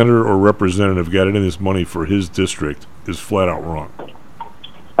senator or representative got any of this money for his district is flat out wrong.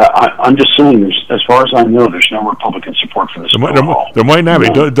 I'm just saying, as far as I know, there's no Republican support for this. There might not be.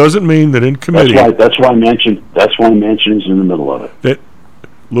 It doesn't mean that in committee. That's why Manchin is in the middle of it.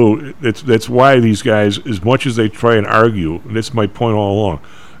 Lou, that's why these guys, as much as they try and argue, and that's my point all along,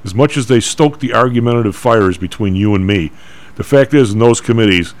 as much as they stoke the argumentative fires between you and me, the fact is, in those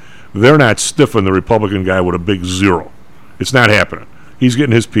committees, they're not stiffing the Republican guy with a big zero. It's not happening. He's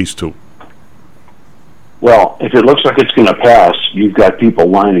getting his piece, too. Well, if it looks like it's going to pass, you've got people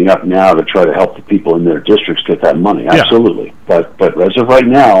lining up now to try to help the people in their districts get that money. Absolutely. Yeah. But as of right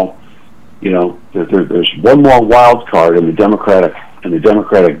now, there's one more wild card in the Democratic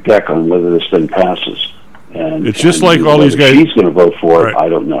deck on whether this thing passes. And it's just like all these guys. He's going to vote for it. I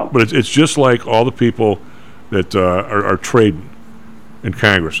don't know. But it's just like all the people that are trading in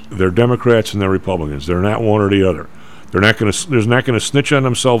Congress. They're Democrats and they're Republicans. They're not one or the other. They're not going to snitch on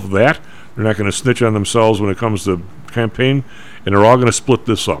themselves. They're not going to snitch on themselves when it comes to campaign, and they're all going to split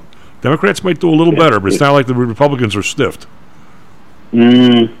this up. Democrats might do a little better, but it's not like the Republicans are stiffed.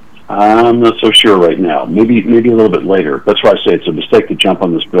 I'm not so sure right now. Maybe a little bit later. That's why I say it's a mistake to jump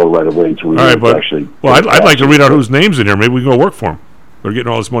on this bill right away until we actually. Well, I'd like to read out whose names in here. Maybe we can go work for them. They're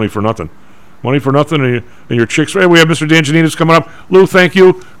getting all this money for nothing. Money for nothing, and your chicks. Hey, we have Mr. Dan Janinas coming up. Lou, thank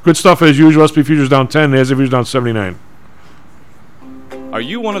you. Good stuff as usual. SP Futures down 10. The NASDAQ Futures down 79. Are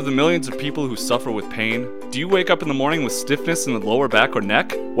you one of the millions of people who suffer with pain? Do you wake up in the morning with stiffness in the lower back or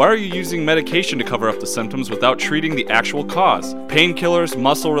neck? Why are you using medication to cover up the symptoms without treating the actual cause? Painkillers,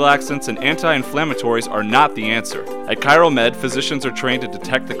 muscle relaxants, and anti-inflammatories are not the answer. At ChiroMed, physicians are trained to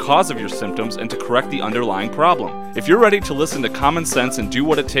detect the cause of your symptoms and to correct the underlying problem. If you're ready to listen to common sense and do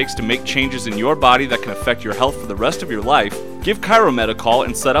what it takes to make changes in your body that can affect your health for the rest of your life, give ChiroMed a call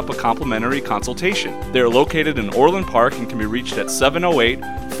and set up a complimentary consultation. They are located in Orland Park and can be reached at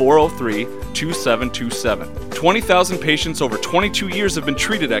 708-403-2727. 20,000 patients over 22 years have been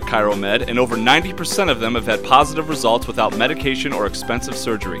treated at ChiroMed, and over 90% of them have had positive results without medication or expensive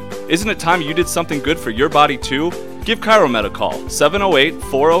surgery. Isn't it time you did something good for your body too? Give ChiroMed a call,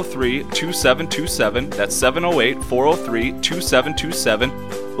 708-403-2727. That's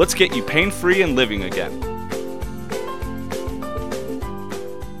 708-403-2727. Let's get you pain-free and living again.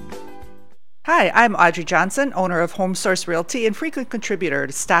 Hi, I'm Audrey Johnson, owner of Home Source Realty and frequent contributor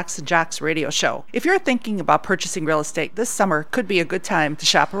to Stocks and Jocks radio show. If you're thinking about purchasing real estate, this summer could be a good time to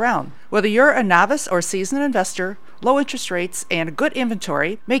shop around. Whether you're a novice or seasoned investor, low interest rates and a good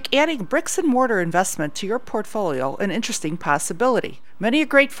inventory make adding bricks and mortar investment to your portfolio an interesting possibility. Many a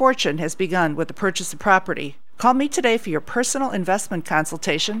great fortune has begun with the purchase of property. Call me today for your personal investment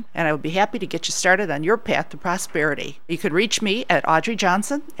consultation, and I will be happy to get you started on your path to prosperity. You can reach me at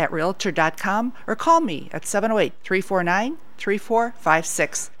audreyjohnson@realtor.com or call me at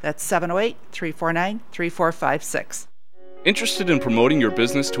 708-349-3456. That's 708-349-3456. Interested in promoting your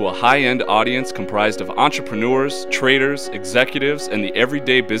business to a high-end audience comprised of entrepreneurs, traders, executives, and the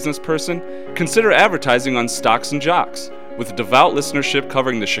everyday business person? Consider advertising on Stocks and Jocks. With a devout listenership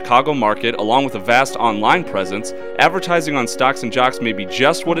covering the Chicago market, along with a vast online presence, advertising on Stocks and Jocks may be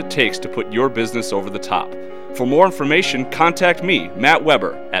just what it takes to put your business over the top. For more information, contact me, Matt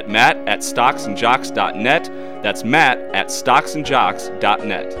Weber, at matt@stocksandjocks.net. That's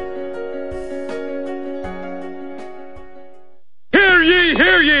matt@stocksandjocks.net. Hear ye,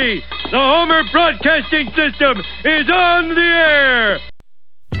 hear ye! The Homer Broadcasting System is on the air!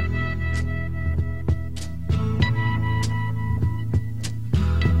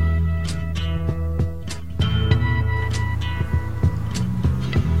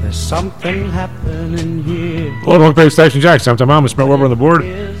 There's something happening here. Hello, welcome back to Station Jack. I'm Tom Thomas, Brent Weber on the board.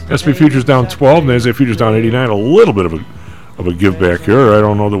 SP Futures down 12, and NASDAQ Futures down 89. A little bit of a give back here. I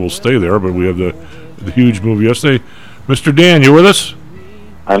don't know that we'll stay there, but we have the huge move yesterday. Mr. Dan, you with us?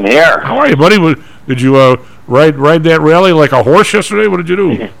 I'm here. How are you, buddy? Did you ride that rally like a horse yesterday? What did you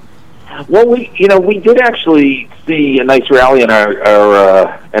do? Well, we did actually see a nice rally in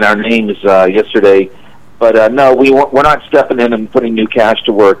our names yesterday, but no, we're not stepping in and putting new cash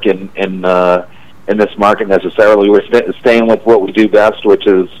to work in this market necessarily. We're staying with what we do best, which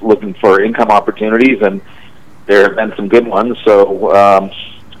is looking for income opportunities, and there have been some good ones. So,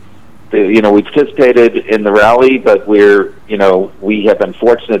 we participated in the rally, but we have been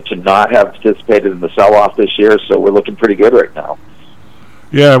fortunate to not have participated in the sell-off this year. So we're looking pretty good right now.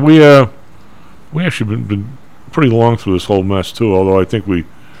 Yeah, we actually been pretty long through this whole mess too. Although I think if we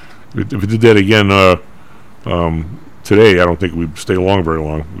did that again today, I don't think we'd stay long very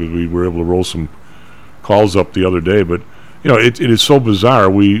long. We were able to roll some calls up the other day, but it is so bizarre.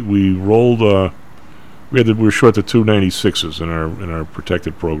 We rolled. We were short the 296s in our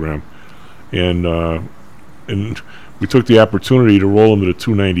protected program, and we took the opportunity to roll them to the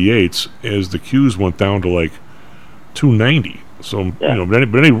 298s as the Qs went down to like 290. So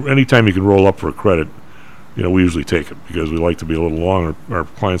but any time you can roll up for a credit, we usually take it because we like to be a little long, or our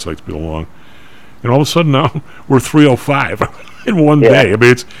clients like to be a little long. And all of a sudden now we're 305 in one day. It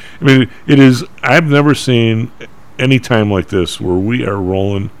is. I've never seen any time like this where we are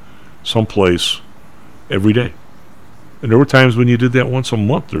rolling someplace every day. And there were times when you did that once a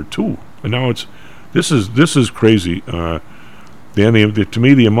month or two, and now this is crazy. Dan, to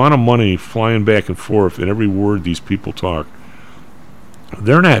me, the amount of money flying back and forth in every word these people talk.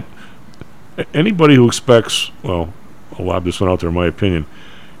 They're not anybody who expects. Well, I'll lob this one out there. In my opinion,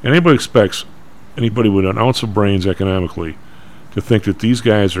 anybody with an ounce of brains economically to think that these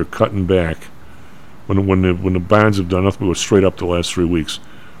guys are cutting back when the bonds have done nothing but go straight up the last 3 weeks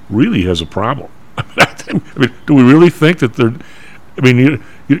really has a problem. Do we really think that they're?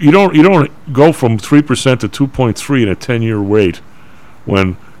 You don't go from 3% to 2.3 in a 10-year rate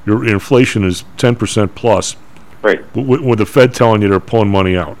when your inflation is 10% plus. Right. With the Fed telling you they're pulling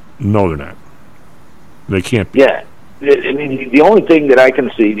money out. No, they're not. They can't be. Yeah. The only thing that I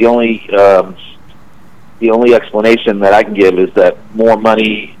can see, the only explanation that I can give is that more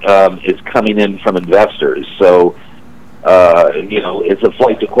money is coming in from investors. So, it's a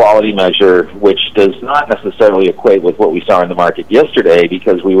flight to quality measure, which does not necessarily equate with what we saw in the market yesterday,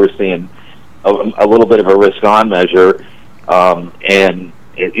 because we were seeing a little bit of a risk-on measure, and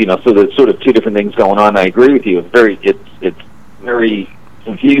so there's sort of two different things going on. I agree with you. It's very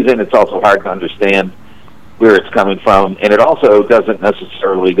confusing. It's also hard to understand where it's coming from, and it also doesn't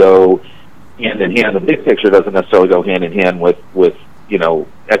necessarily go hand in hand. The big picture doesn't necessarily go hand in hand with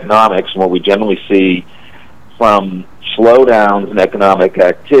economics, and what we generally see from slowdowns in economic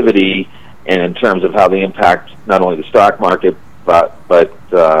activity, and in terms of how they impact not only the stock market but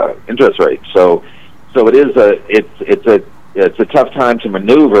interest rates. So it's a tough time to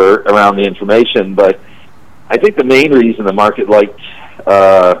maneuver around the information. But I think the main reason the market liked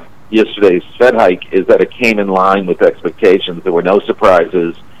yesterday's Fed hike is that it came in line with expectations. There were no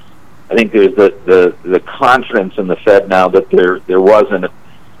surprises. I think there's the confidence in the Fed now that there wasn't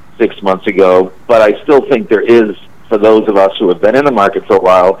 6 months ago. But I still think there is, for those of us who have been in the market for a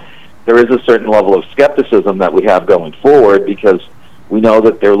while, there is a certain level of skepticism that we have going forward, because we know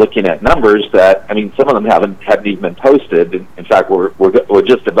that they're looking at numbers that, some of them haven't even been posted. In fact, we're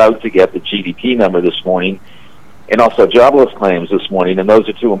just about to get the GDP number this morning, and also jobless claims this morning, and those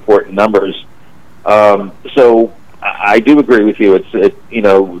are two important numbers. So I do agree with you.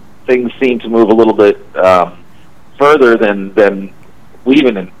 Things seem to move a little bit further than we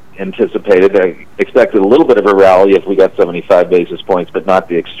even anticipated. I expected a little bit of a rally if we got 75 basis points, but not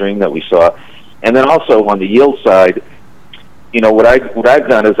the extreme that we saw. And then also on the yield side, what I've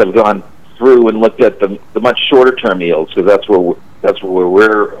done is I've gone through and looked at the much shorter term yields, because that's where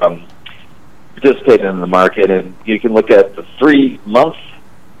we're participating in the market. And you can look at the 3 month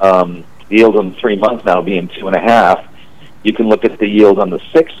yield on the 3 month now being 2.5. You can look at the yield on the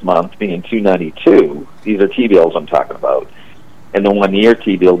 6 month being 2.92. These are T-bills I'm talking about, and the 1 year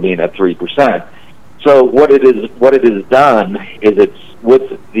T-bill being at 3%. So what it has done is, it's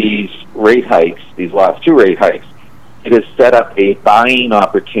with these rate hikes, these last two rate hikes, it has set up a buying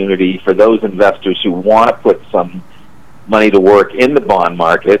opportunity for those investors who want to put some money to work in the bond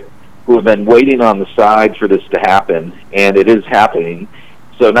market, who have been waiting on the side for this to happen, and it is happening.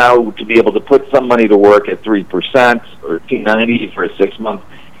 So now to be able to put some money to work at 3% or $2.90 for a 6-month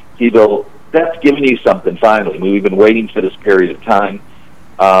T-bill, that's giving you something finally. We've been waiting for this period of time.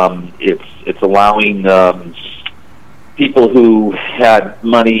 It's allowing people who had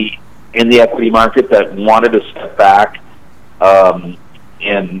money in the equity market that wanted to step back and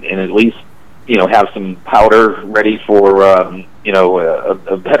at least have some powder ready for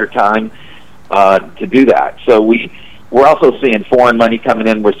a better time to do that. So we're also seeing foreign money coming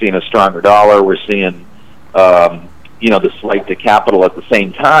in. We're seeing a stronger dollar. We're seeing the flight to capital at the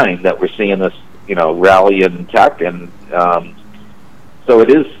same time that we're seeing this rally in tech, and so it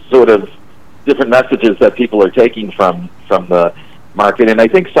is sort of different messages that people are taking from the market. And I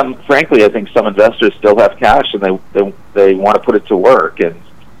think some investors still have cash and they want to put it to work. And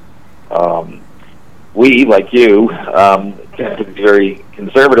we, like you, tend to be very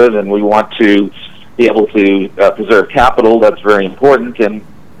conservative, and we want to be able to preserve capital. That's very important. And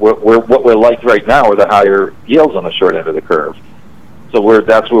what we're like right now are the higher yields on the short end of the curve. So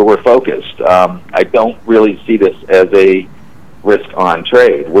that's where we're focused. I don't really see this as a risk on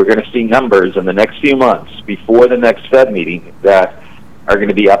trade. We're going to see numbers in the next few months before the next Fed meeting that are going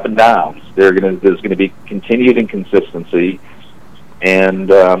to be up and down. There's going to be continued inconsistency. And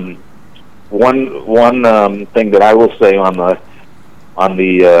one thing that I will say on the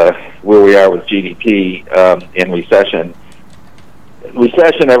where we are with GDP in recession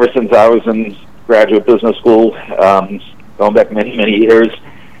ever since I was in graduate business school, going back many years,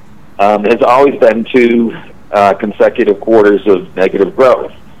 has always been 2 consecutive quarters of negative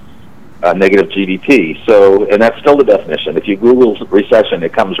growth, negative GDP. So, and that's still the definition. If you Google recession,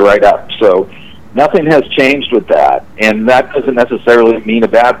 it comes right up. So nothing has changed with that, and that doesn't necessarily mean a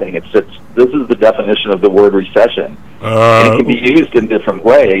bad thing. This is the definition of the word recession, and it can be used in different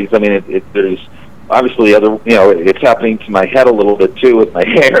ways. I mean, there's obviously other, it's happening to my head a little bit too with my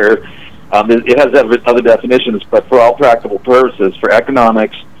hair. It has other definitions, but for all practical purposes, for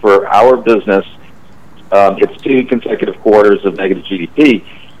economics, for our business, it's 2 consecutive quarters of negative GDP,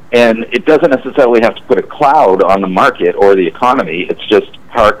 and it doesn't necessarily have to put a cloud on the market or the economy. It's just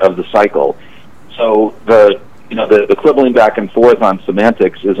part of the cycle. So the quibbling back and forth on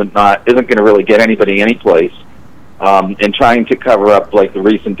semantics isn't going to really get anybody any place. And trying to cover up like the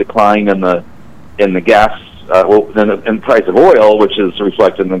recent decline in the gas, in the price of oil, which is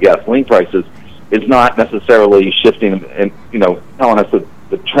reflected in the gasoline prices, is not necessarily shifting and telling us that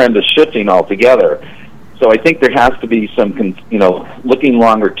the trend is shifting altogether. So I think there has to be some looking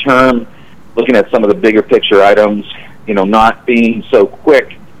longer term, looking at some of the bigger picture items, not being so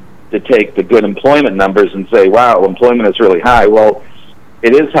quick to take the good employment numbers and say, wow, employment is really high. Well,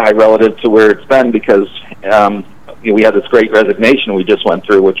 it is high relative to where it's been because we had this great resignation we just went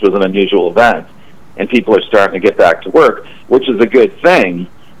through, which was an unusual event, and people are starting to get back to work, which is a good thing,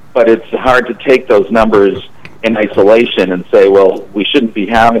 but it's hard to take those numbers in isolation and say, well, we shouldn't be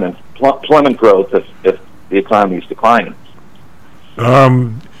having employment growth if the economy is declining.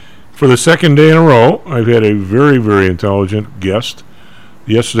 For the second day in a row, I've had a very, very intelligent guest,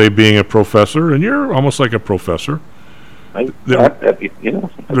 yesterday being a professor, and you're almost like a professor. At the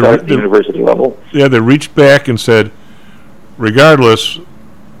university level. Yeah, they reached back and said, regardless,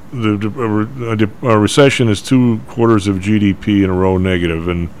 a recession is 2 quarters of GDP in a row negative.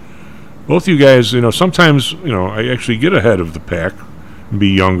 And both you guys, sometimes, I actually get ahead of the pack and be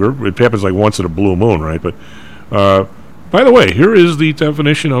younger. It happens like once in a blue moon, right? But, by the way, here is the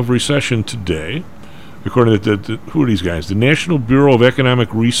definition of recession today. According to who are these guys? The National Bureau of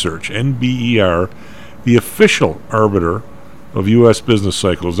Economic Research, NBER, the official arbiter of U.S. business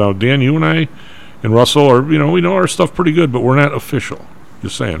cycles. Now, Dan, you and I and Russell are, we know our stuff pretty good, but we're not official.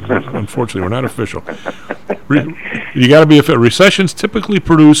 Just saying. Unfortunately, we're not official. You got to be official. Recessions typically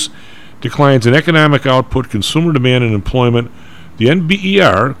produce declines in economic output, consumer demand, and employment. The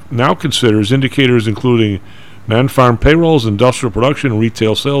NBER now considers indicators including non-farm payrolls, industrial production, and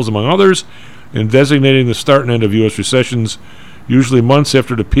retail sales, among others, in designating the start and end of U.S. recessions, usually months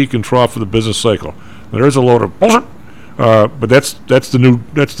after the peak and trough of the business cycle. Now, there's a load of bullshit, but that's the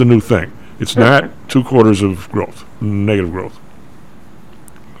new thing. It's not 2 quarters of growth, negative growth.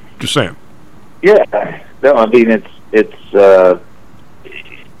 Just saying. Yeah, no, I mean it is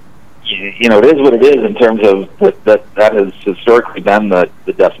what it is in terms of that has historically been the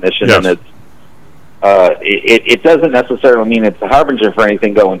definition, yes. And it doesn't necessarily mean it's a harbinger for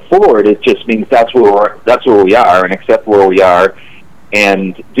anything going forward. It just means that's where we are, and accept where we are,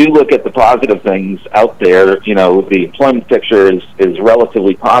 and do look at the positive things out there. The employment picture is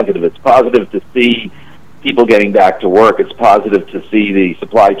relatively positive. It's positive to see people getting back to work. It's positive to see the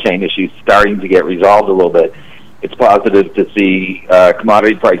supply chain issues starting to get resolved a little bit. It's positive to see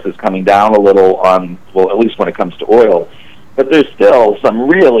commodity prices coming down a little on, well, at least when it comes to oil. But there's still some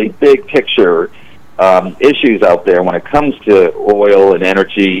really big picture issues out there when it comes to oil and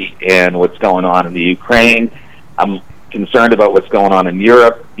energy and what's going on in the Ukraine. I'm concerned about what's going on in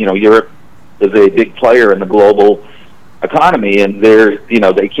Europe. You know, Europe is a big player in the global economy, and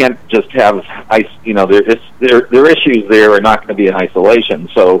they can't just have their issues there are not going to be in isolation.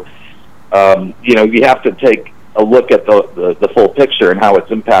 So you have to take a look at the full picture and how it's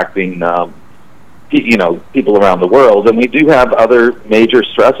impacting people around the world. And we do have other major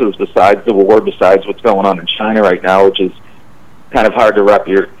stresses besides the war, besides what's going on in China right now, which is kind of hard to wrap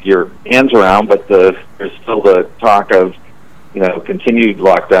your hands around. But there's still the talk of continued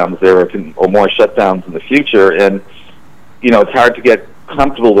lockdowns there or more shutdowns in the future. And it's hard to get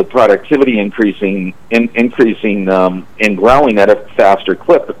comfortable with productivity increasing and growing at a faster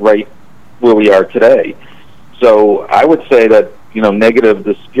clip right where we are today. So I would say that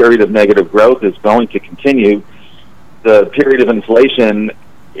this period of negative growth is going to continue. The period of inflation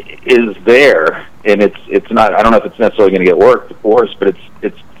is there, and it's not. I don't know if it's necessarily going to get worse, of course, but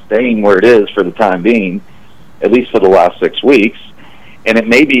it's staying where it is for the time being, at least for the last 6 weeks. And it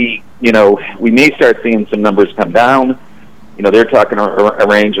may be, we may start seeing some numbers come down. They're talking a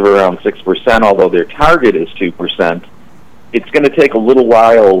range of around 6%, although their target is 2%. It's going to take a little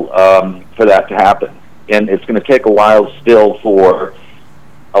while for that to happen. And it's going to take a while still for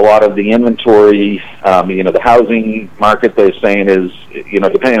a lot of the inventory, the housing market, they're saying is,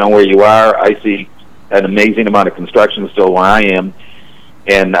 depending on where you are, I see an amazing amount of construction still where I am,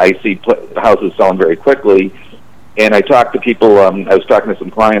 and I see houses selling very quickly. And I talked to people, I was talking to some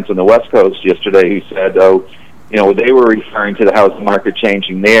clients on the West Coast yesterday who said, they were referring to the housing market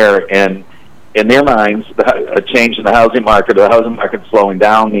changing there, and in their minds, a change in the housing market slowing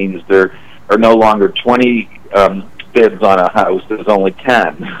down means there are no longer 20 bids on a house. There's only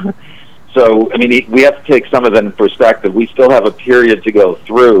 10. So, we have to take some of that in perspective. We still have a period to go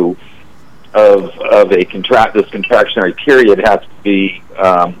through of this contractionary period has to be.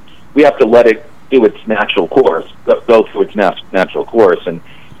 We have to let it do its natural course, go through its natural course, and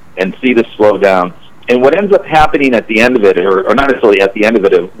see the slowdown. And what ends up happening at the end of it, or not necessarily at the end of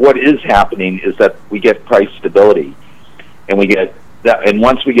it, what is happening is that we get price stability, and we get that. And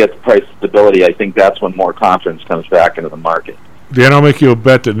once we get price stability, I think that's when more confidence comes back into the market. Dan, I'll make you a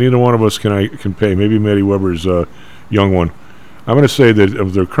bet that neither one of us can pay. Maybe Matty Weber's young one. I'm going to say that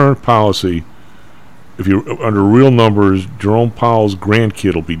of their current policy, if you're under real numbers, Jerome Powell's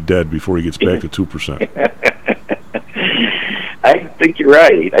grandkid will be dead before he gets back to 2%. I think you're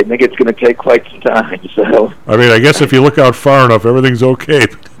right. I think it's going to take quite some time. So I guess if you look out far enough, everything's okay.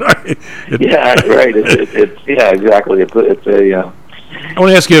 Yeah, right. It's exactly. It's a. I want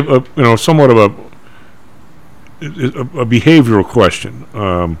to ask you, somewhat of a behavioral question.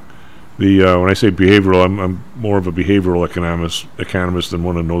 When I say behavioral, I'm more of a behavioral economist than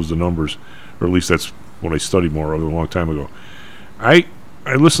one who knows the numbers, or at least that's what I studied more of a long time ago. I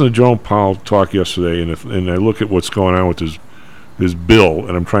listened to Jerome Powell talk yesterday, and I look at what's going on with his bill,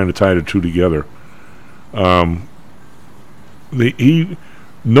 and I'm trying to tie the two together. He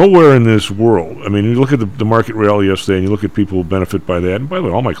nowhere in this world. You look at the market rally yesterday, and you look at people who benefit by that. And by the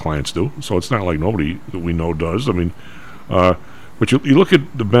way, all my clients do, so it's not like nobody that we know does. But you look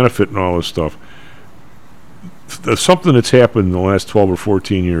at the benefit and all this stuff. Something that's happened in the last 12 or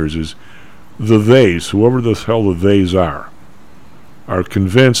 14 years is the theys, whoever the hell the theys are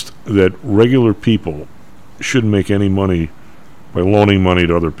convinced that regular people shouldn't make any money by loaning money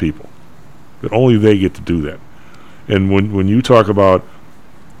to other people. That only they get to do that. And when you talk about,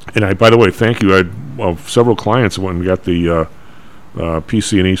 and by the way, thank you. I had several clients went and got the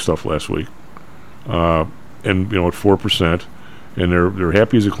PC&E stuff last week, and at 4%, and they're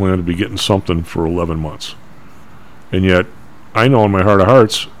happy as a clam to be getting something for 11 months. And yet, I know in my heart of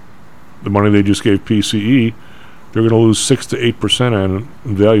hearts, the money they just gave PCE, they're going to lose 6 to 8% on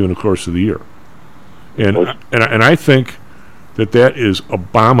value in the course of the year. And I think that is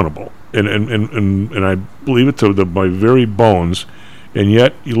abominable, and I believe it to my very bones. And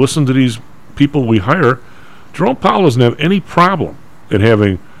yet, you listen to these people we hire. Jerome Powell doesn't have any problem in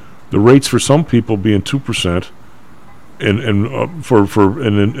having the rates for some people being 2%, and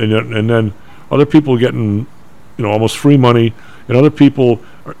then other people getting almost free money, and other people.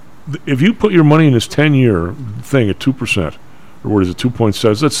 If you put your money in this 10-year thing at 2%, or what is it,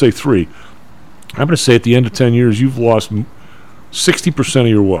 2.7? Let's say 3. I'm going to say at the end of 10 years, you've lost 60% of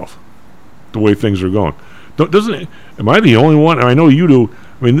your wealth. The way things are going, am I the only one? I know you do.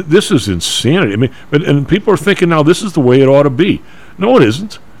 I mean, this is insanity. I mean, and people are thinking now this is the way it ought to be. No, it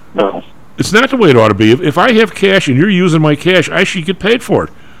isn't. No. It's not the way it ought to be. If I have cash and you're using my cash, I should get paid for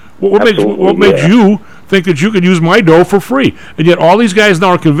it. What makes you think that you could use my dough for free? And yet all these guys now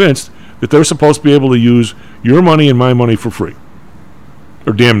are convinced that they're supposed to be able to use your money and my money for free.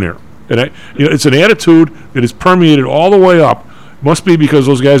 Or damn near. And it's an attitude that is permeated all the way up. Must be because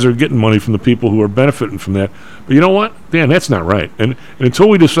those guys are getting money from the people who are benefiting from that. But you know what? Dan, that's not right. And until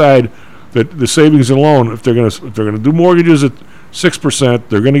we decide that the savings and loan, if they're gonna do mortgages at 6%,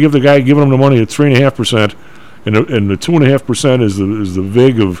 they're gonna give the guy giving them the money at 3.5%, and the 2.5% is the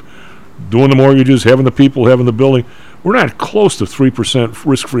vig of doing the mortgages, having the people, having the building. We're not close to 3%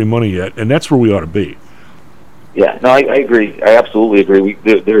 risk-free money yet, and that's where we ought to be. Yeah, no, I agree. I absolutely agree.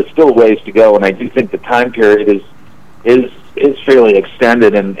 There's still ways to go, and I do think the time period is fairly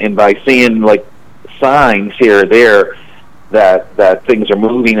extended, and by seeing like signs here or there that things are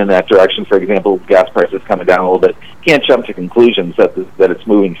moving in that direction, for example, gas prices coming down a little bit, can't jump to conclusions that it's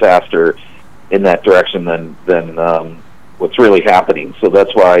moving faster in that direction than what's really happening. So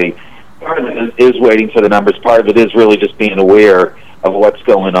that's why part of it is waiting for the numbers. Part of it is really just being aware of what's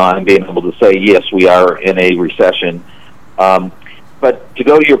going on and being able to say, yes, we are in a recession. But to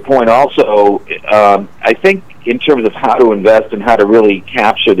go to your point also, I think in terms of how to invest and how to really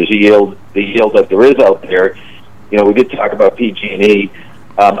capture the yield that there is out there, we did talk about PG&E.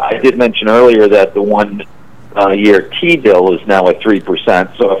 I did mention earlier that the 1 year T-bill is now at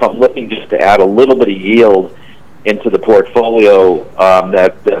 3%. So if I'm looking just to add a little bit of yield into the portfolio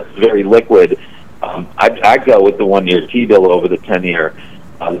that's very liquid, I'd go with the 1 year T-bill over the 10-year.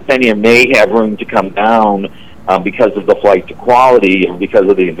 The 10-year may have room to come down because of the flight to quality and because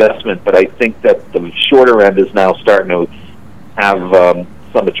of the investment, but I think that the shorter end is now starting to have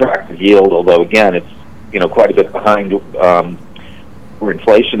some attractive yield, although again it's quite a bit behind where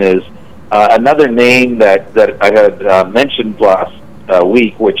inflation is. Another name that I had mentioned last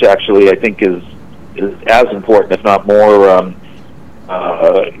week, which actually I think is as important, if not more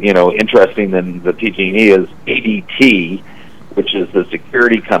interesting than the PG&E, is ADT, which is the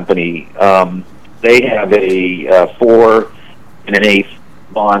security company. They have a 4 1/8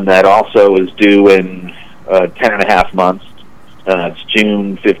 bond that also is due in 10.5 months. It's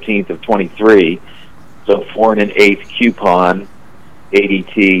June 15th of 23. So 4 1/8 coupon,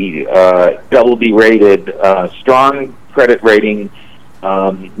 ADT, double B rated, strong credit rating,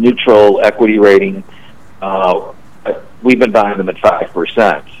 neutral equity rating. We've been buying them at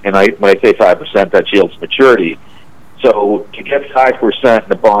 5%, and when I say 5%, that yields maturity. So to get 5%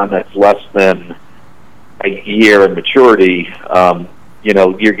 in a bond that's less than a year in maturity,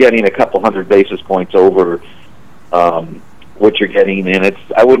 you're getting a couple hundred basis points over what you're getting, and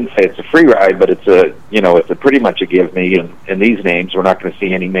I wouldn't say it's a free ride, but it's a pretty much a give me. And these names, we're not going to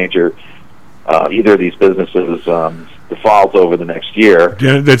see any major either of these businesses default over the next year.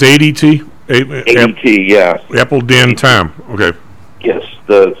 That's ADT. ADT, yeah. Apple, Dan, Tom. Okay. Yes,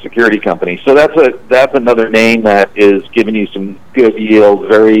 the security company. So that's another name that is giving you some good yield,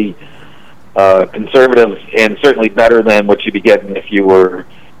 very conservative, and certainly better than what you'd be getting if you were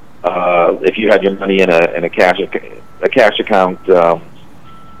if you had your money in a cash account or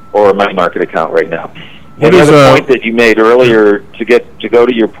a money market account right now. Another point that you made earlier, to go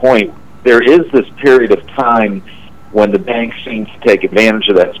to your point, there is this period of time when the banks seem to take advantage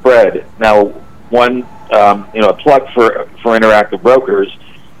of that spread. Now, a plug for Interactive Brokers,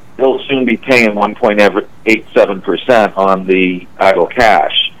 they'll soon be paying 1.87% on the idle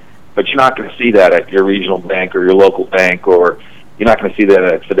cash, but you're not going to see that at your regional bank or your local bank, or you're not going to see that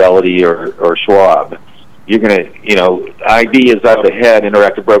at Fidelity or Schwab. You're going to, IB is out ahead,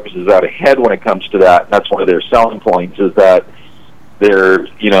 Interactive Brokers is out ahead when it comes to that. And that's one of their selling points, is that you're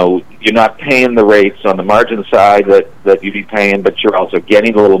not paying the rates on the margin side that you'd be paying, but you're also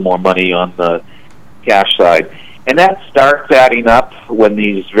getting a little more money on the cash side. And that starts adding up when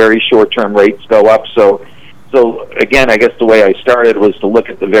these very short-term rates go up. So again, I guess the way I started was to look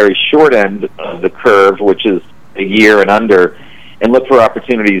at the very short end of the curve, which is a year and under, and look for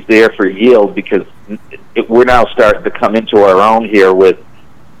opportunities there for yield, because we're now starting to come into our own here with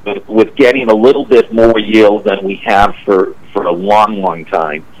getting a little bit more yield than we have for a long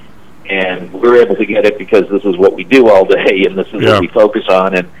time. And we're able to get it because this is what we do all day, and this is what we focus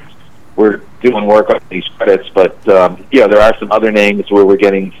on, and we're doing work on these credits. But there are some other names where we're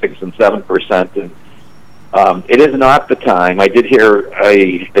getting 6 and 7%, and it is not the time. I did hear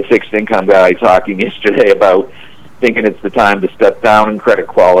a fixed income guy talking yesterday about thinking it's the time to step down in credit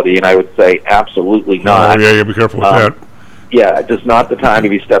quality, and I would say absolutely not. Oh, yeah, be careful with that. Yeah, it's just not the time to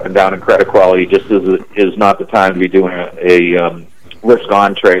be stepping down in credit quality, just as it is not the time to be doing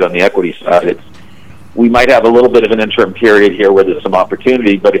risk-on trade on the equity side. We might have a little bit of an interim period here where there's some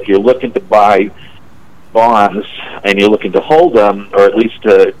opportunity, but if you're looking to buy bonds and you're looking to hold them, or at least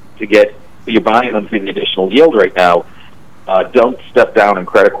to get, you're buying them for the additional yield right now, don't step down in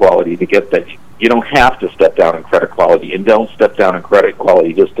credit quality to get that. You don't have to step down in credit quality, and don't step down in credit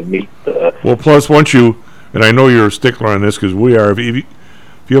quality just to meet the... Well, plus once you, and I know you're a stickler on this because we are, if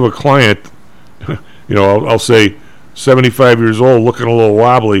you have a client, I'll say 75 years old, looking a little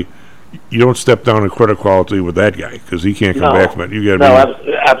wobbly, you don't step down in credit quality with that guy because he can't come back from it. You got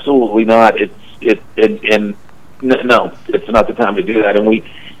absolutely not. No, it's not the time to do that. And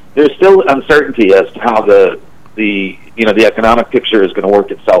there's still uncertainty as to how the economic picture is going to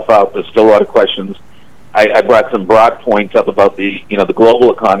work itself out. There's still a lot of questions. I brought some broad points up about the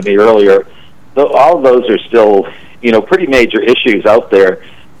global economy earlier. All of those are still pretty major issues out there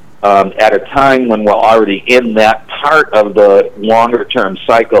at a time when we're already in that part of the longer term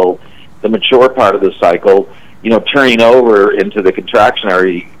cycle, the mature part of the cycle, turning over into the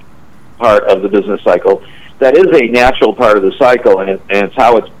contractionary part of the business cycle. That is a natural part of the cycle, and it's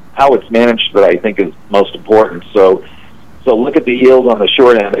how it's managed that I think is most important. So look at the yield on the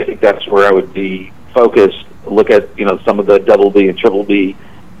short end. I think that's where I would be focused. Look at some of the double B and triple B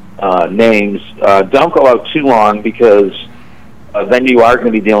names. Don't go out too long because then you are going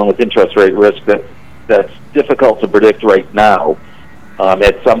to be dealing with interest rate risk that's difficult to predict right now.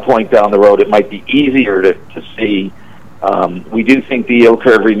 At some point down the road, it might be easier to see. We do think the yield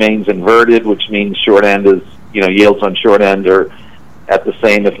curve remains inverted, which means short end is, yields on short end are at the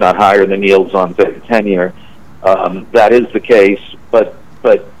same, if not higher, than yields on the 10-year. That is the case, but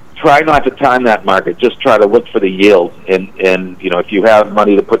try not to time that market. Just try to look for the yield, and if you have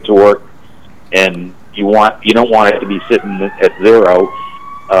money to put to work, and you don't want it to be sitting at zero.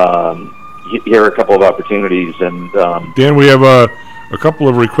 Here are a couple of opportunities, and Dan, we have a couple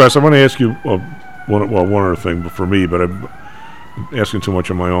of requests. I want to ask you one other thing for me, but I'm asking too much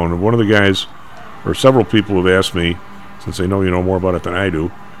on my own. One of the guys, or several people, have asked me, since they know you know more about it than I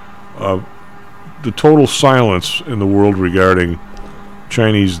do, the total silence in the world regarding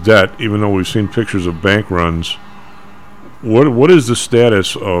Chinese debt, even though we've seen pictures of bank runs. What is the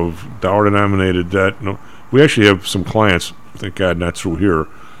status of dollar-denominated debt? No, we actually have some clients, thank God not through here,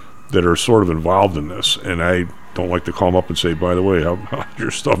 that are sort of involved in this, and I don't like to call them up and say, by the way, how's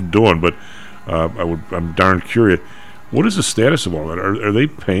your stuff doing? But I'm darn curious. What is the status of all that? Are they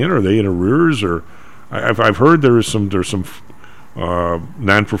paying? Are they in arrears? Or I've heard there's some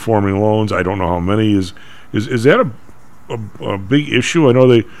non-performing loans. I don't know how many. Is that a big issue? I know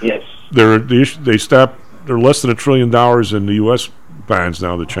they stopped. They're less than $1 trillion in the U.S. bonds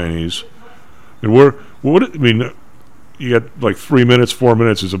now, the Chinese. And you got like 3 minutes, 4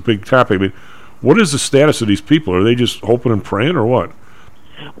 minutes is a big topic. I mean, what is the status of these people? Are they just hoping and praying, or what?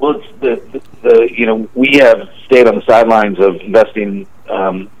 Well, it's we have stayed on the sidelines of investing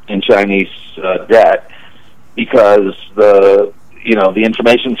in Chinese debt because the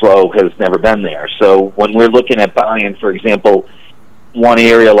information flow has never been there. So when we're looking at buying, for example, one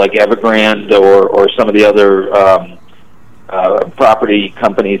area like Evergrande or some of the other property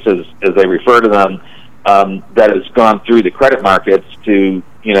companies, as they refer to them, that has gone through the credit markets to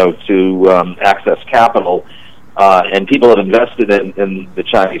access capital, and people have invested in the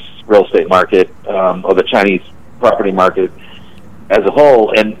Chinese real estate market or the Chinese property market as a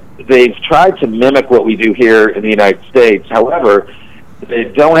whole, and they've tried to mimic what we do here in the United States. However, they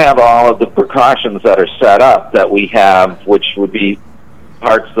don't have all of the precautions that are set up that we have, which would be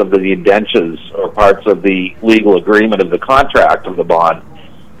parts of the indentures or parts of the legal agreement of the contract of the bond.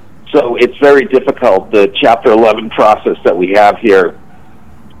 So it's very difficult. The Chapter 11 process that we have here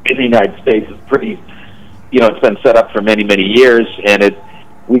in the United States is pretty, it's been set up for many, many years, and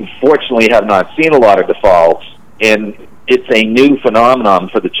we fortunately have not seen a lot of defaults, and it's a new phenomenon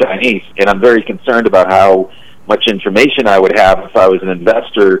for the Chinese, and I'm very concerned about how much information I would have if I was an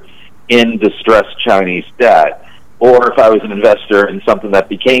investor in distressed Chinese debt, or if I was an investor in something that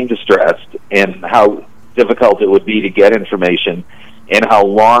became distressed, and how difficult it would be to get information, and how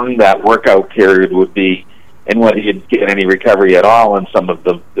long that workout period would be, and whether you'd get any recovery at all in some of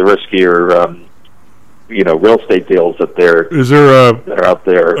the riskier, real estate deals that that are out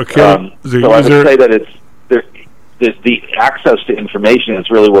there. Okay. So I would say that the access to information is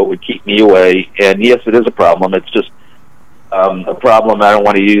really what would keep me away. And yes, it is a problem. It's just a problem. I don't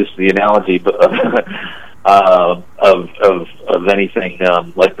want to use the analogy, but of anything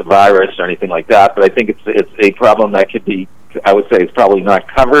like the virus or anything like that. But I think it's a problem that could be. I would say it's probably not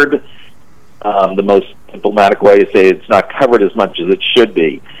covered. The most diplomatic way to say it's not covered as much as it should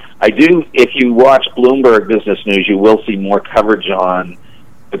be. I do. If you watch Bloomberg Business News, you will see more coverage on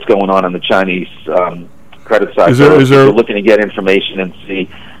what's going on the Chinese credit side. Is there You're looking to get information and see,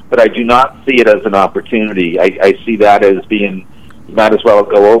 but I do not see it as an opportunity. I see that as being, you might as well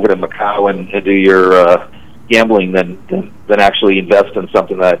go over to Macau and do your gambling than actually invest in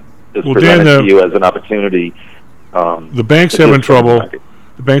something that is presented to you as an opportunity. The banks having trouble.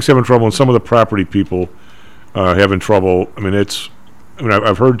 The banks having trouble, and some of the property people having trouble. I mean,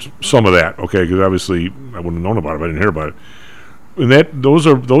 I've heard some of that. Okay, because obviously I wouldn't have known about it if I didn't hear about it. And those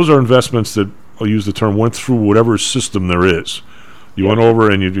are investments that, I'll use the term, went through whatever system there is. You went over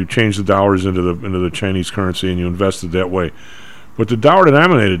and you changed the dollars into the Chinese currency and you invested that way. But the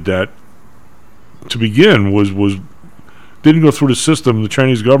dollar-denominated debt, to begin, didn't go through the system. The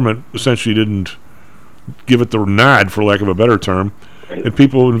Chinese government essentially didn't give it the nod, for lack of a better term, and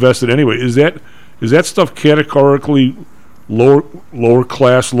people invested anyway. Is that stuff categorically lower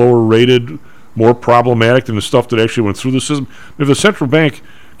class, lower rated, more problematic than the stuff that actually went through the system? If the central bank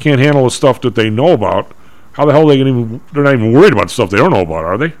can't handle the stuff that they know about, how the hell they're not even worried about stuff they don't know about,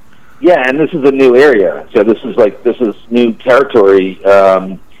 are they? Yeah, and this is a new area. So this is new territory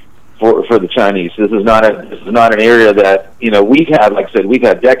for the Chinese. This is not an area that, we've had, like I said, we've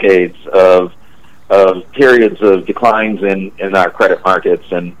had decades of periods of declines in our credit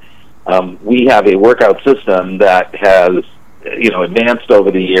markets, and we have a workout system that has advanced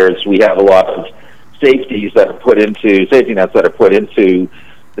over the years. We have a lot of safety nets that are put into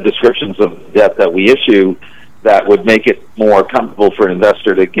the descriptions of debt that we issue that would make it more comfortable for an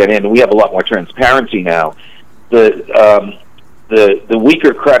investor to get in. We have a lot more transparency now. The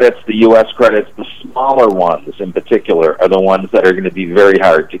weaker credits, the U.S. credits, the smaller ones in particular, are the ones that are going to be very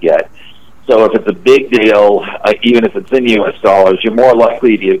hard to get. So if it's a big deal, even if it's in U.S. dollars, you're more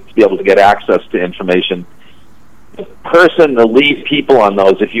likely to be able to get access to information. The lead people on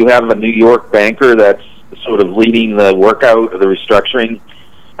those, if you have a New York banker that's sort of leading the workout or the restructuring,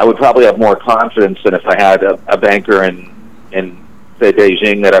 I would probably have more confidence than if I had a banker in say,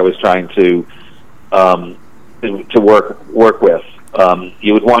 Beijing that I was trying to work with.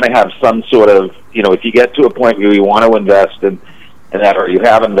 You would want to have some sort of, if you get to a point where you want to invest in that, or you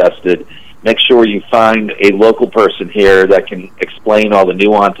have invested, make sure you find a local person here that can explain all the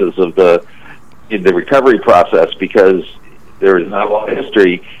nuances of the recovery process, because there is not a lot of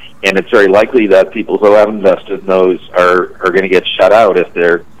history, and it's very likely that people who have invested in those are going to get shut out if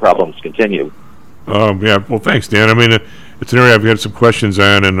their problems continue. Yeah, well, thanks, Dan. I mean, it's an area I've got some questions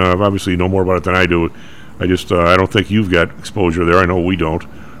on, and obviously you know more about it than I do. I don't think you've got exposure there. I know we don't.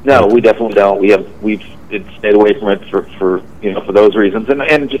 No, we definitely don't. We've stayed away from it for those reasons. And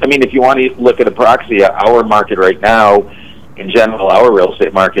I mean, if you want to look at a proxy, our market right now, in general, our real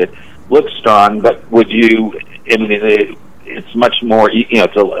estate market looks strong. But it's much more,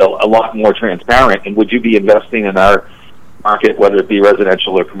 it's a lot more transparent. And would you be investing in our market, whether it be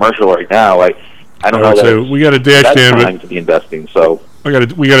residential or commercial, right now? I don't know that we got a dash, Dan, time to be investing. So we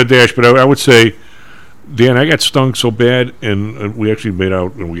got a dash, but I would say, Dan, I got stung so bad, and we actually made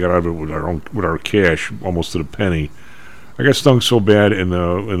out, and we got out of it with our cash almost to the penny. I got stung so bad, and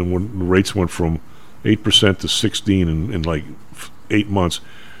when the rates went from 8% to 16 in like 8 months,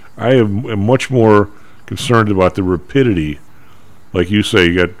 I am much more concerned about the rapidity. Like you say,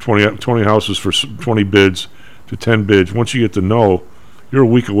 you got 20 houses for 20 bids to 10 bids. Once you get to know, you're a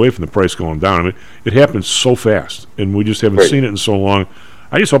week away from the price going down. I mean, it happens so fast, and we just haven't seen it in so long.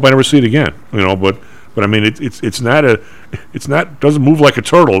 I just hope I never see it again. But I mean, it's not doesn't move like a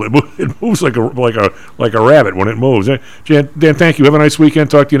turtle. It moves like a rabbit when it moves. Dan, thank you. Have a nice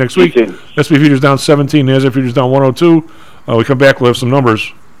weekend. Talk to you next week. SP Futures down 17. NASDAQ Futures down 102. We come back. We'll have some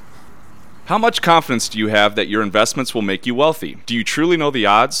numbers. How much confidence do you have that your investments will make you wealthy? Do you truly know the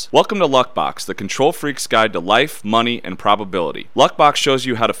odds? Welcome to Luckbox, the control freak's guide to life, money, and probability. Luckbox shows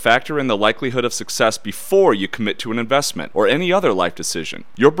you how to factor in the likelihood of success before you commit to an investment or any other life decision.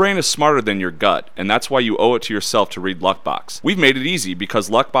 Your brain is smarter than your gut, and that's why you owe it to yourself to read Luckbox. We've made it easy because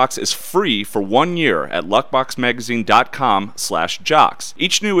Luckbox is free for 1 year at luckboxmagazine.com/jocks.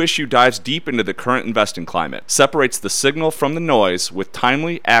 Each new issue dives deep into the current investing climate, separates the signal from the noise with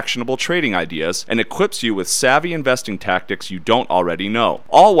timely, actionable trading ideas, and equips you with savvy investing tactics you don't already know,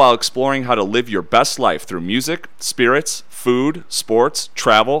 all while exploring how to live your best life through music, spirits, food, sports,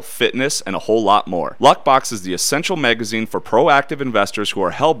 travel, fitness, and a whole lot more. Luckbox is the essential magazine for proactive investors who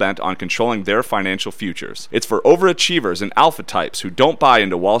are hell-bent on controlling their financial futures. It's for overachievers and alpha types who don't buy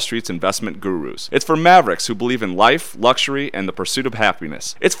into Wall Street's investment gurus. It's for mavericks who believe in life, luxury, and the pursuit of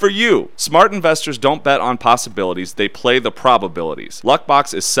happiness. It's for you. Smart investors don't bet on possibilities, they play the probabilities.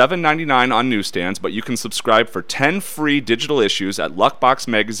 Luckbox is $7.99 on newsstands, but you can subscribe for 10 free digital issues at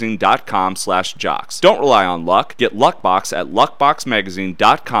luckboxmagazine.com/jocks. Don't rely on luck. Get Luckbox at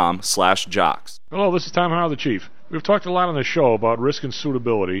luckboxmagazine.com/jocks. Hello, this is Tom Howell, the Chief. We've talked a lot on the show about risk and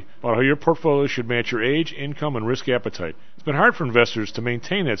suitability, about how your portfolio should match your age, income, and risk appetite. It's been hard for investors to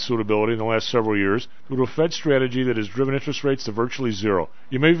maintain that suitability in the last several years due to a Fed strategy that has driven interest rates to virtually zero.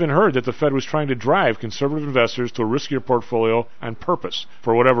 You may have even heard that the Fed was trying to drive conservative investors to a riskier portfolio on purpose,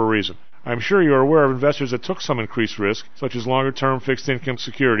 for whatever reason. I'm sure you're aware of investors that took some increased risk, such as longer-term fixed-income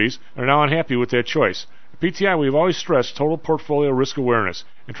securities, and are now unhappy with that choice. At PTI, we've always stressed total portfolio risk awareness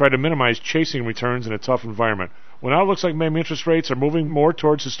and tried to minimize chasing returns in a tough environment. Well, now it looks like maybe interest rates are moving more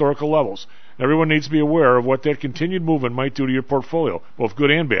towards historical levels. Everyone needs to be aware of what that continued movement might do to your portfolio, both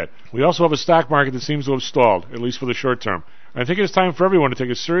good and bad. We also have a stock market that seems to have stalled, at least for the short term. I think it's time for everyone to take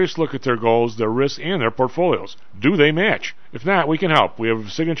a serious look at their goals, their risks, and their portfolios. Do they match? If not, we can help. We have a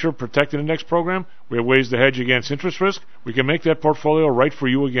signature protected index program. We have ways to hedge against interest risk. We can make that portfolio right for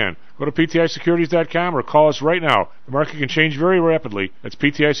you again. Go to PTIsecurities.com or call us right now. The market can change very rapidly. That's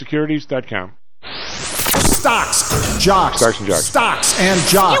PTIsecurities.com. Stocks, jocks, Stocks and jocks. Stocks and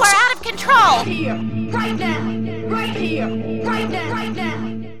jocks. You are out of control. Here, right now, right here, right now, right now.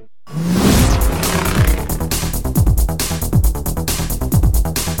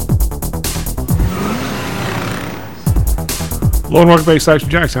 Hello and welcome back to Stocks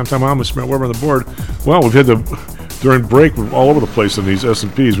and Jocks. I'm Tom Almus, Matt Weber on the board. Well, we've had during break, we're all over the place on these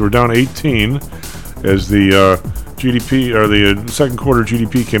S&Ps. We're down 18 as the GDP, or the second quarter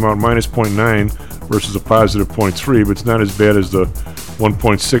GDP came out minus 0.9 versus a positive 0.3, but it's not as bad as the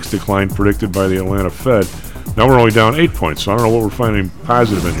 1.6 decline predicted by the Atlanta Fed. Now we're only down 8 points, so I don't know what we're finding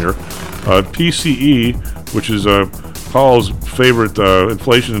positive in here. PCE, which is Paul's favorite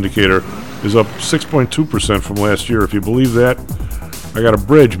inflation indicator, is up 6.2% from last year. If you believe that, I got a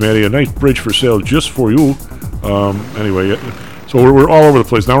bridge, Matty, a nice bridge for sale just for you. Anyway, so we're all over the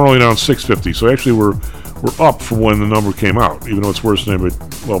place. Now we're only down 650, so actually we're up from when the number came out, even though it's worse than anybody.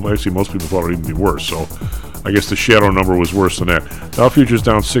 Well, actually, most people thought it would even be worse, so I guess the shadow number was worse than that. Dow futures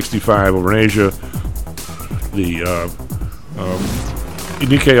down 65 over in Asia. The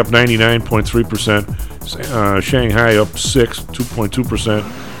Nikkei up 99.3%. Shanghai up 2.2%.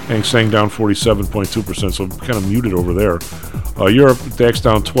 Hang Seng down 47.2%, so kind of muted over there. Europe, DAX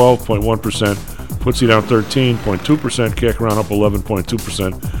down 12.1%. FTSE down 13.2%. CAC around up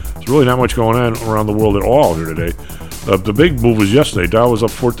 11.2%. There's really not much going on around the world at all here today. The big move was yesterday. Dow was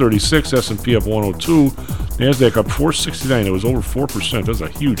up 436, S&P up 102, NASDAQ up 469. It was over 4%. That's a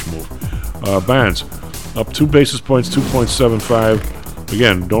huge move. Bonds up 2 basis points, 2.75.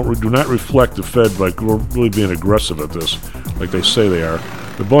 Again, do not reflect the Fed like we're really being aggressive at this, like they say they are.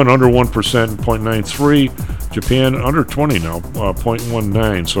 The bond under 1%, 0.93. Japan under 20 now,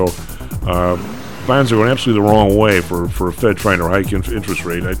 0.19. So bonds are going absolutely the wrong way for a Fed trying to hike interest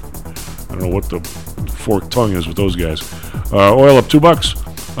rate. I don't know what the forked tongue is with those guys. Oil up $2 to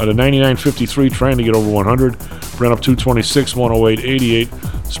 99.53, trying to get over 100. Brent up 226,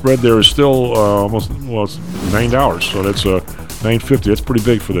 108.88. Spread there is still it's $9, so that's 9.50. That's pretty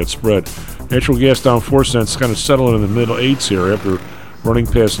big for that spread. Natural gas down 4 cents, kind of settling in the middle 8s here after running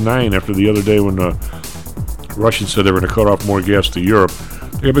past 9 after the other day when the Russians said they were going to cut off more gas to Europe.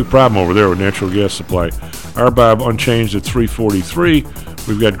 They got a big problem over there with natural gas supply. RBOB unchanged at 343.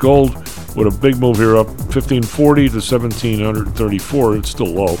 We've got gold with a big move here up 1540 to 1734. It's still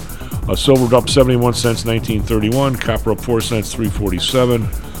low. Silver up 71 cents, 1931. Copper up 4 cents, 347.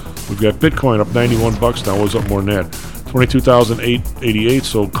 We've got Bitcoin up $91. Now it was up more than that. 22,888,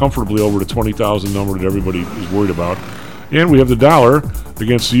 so comfortably over the 20,000 number that everybody is worried about. And we have the dollar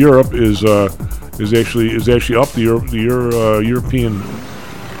against Europe is actually up. The European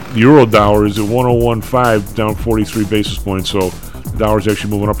euro dollar is at 101.5, down 43 basis points. So the dollar's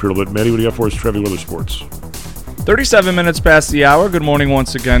actually moving up here a little bit. Matty, what do you got for us? Trevi Weather Sports. 37 minutes past the hour. Good morning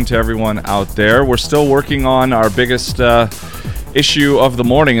once again to everyone out there. We're still working on our biggest issue of the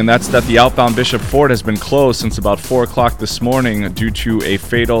morning, and that's that the outbound Bishop Ford has been closed since about 4 o'clock this morning due to a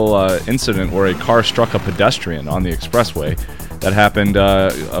fatal incident where a car struck a pedestrian on the expressway. That happened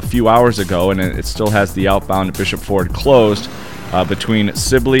a few hours ago, and it still has the outbound Bishop Ford closed between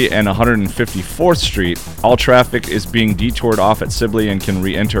Sibley and 154th Street. All traffic is being detoured off at Sibley and can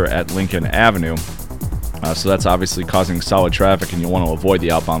re-enter at Lincoln Avenue. So that's obviously causing solid traffic, and you want to avoid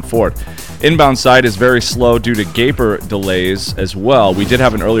the outbound Ford. Inbound side is very slow due to Gaper delays as well. We did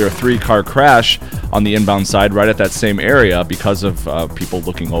have an earlier 3-car crash on the inbound side right at that same area because of people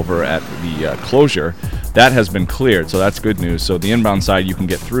looking over at the closure. That has been cleared, so that's good news. So the inbound side you can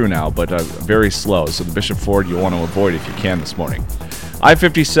get through now, but very slow. So the Bishop Ford you want to avoid if you can this morning.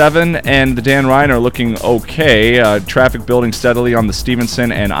 I-57 and the Dan Ryan are looking okay. Traffic building steadily on the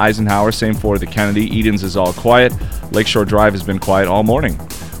Stevenson and Eisenhower. Same for the Kennedy. Edens is all quiet. Lakeshore Drive has been quiet all morning.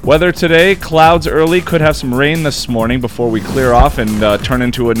 Weather today, clouds early. Could have some rain this morning before we clear off and turn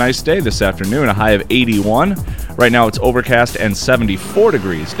into a nice day this afternoon. A high of 81. Right now it's overcast and 74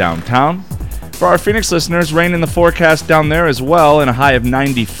 degrees downtown. For our Phoenix listeners, rain in the forecast down there as well and a high of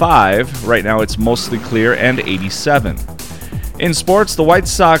 95. Right now it's mostly clear and 87. In sports, the White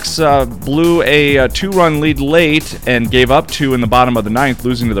Sox blew a 2-run lead late and gave up 2 in the bottom of the 9th,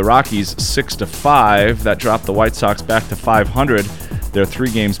 losing to the Rockies 6-5. That dropped the White Sox back to 500. They're 3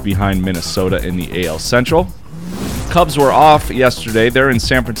 games behind Minnesota in the AL Central. Cubs were off yesterday. They're in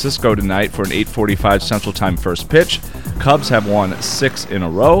San Francisco tonight for an 8:45 Central Time first pitch. Cubs have won 6 in a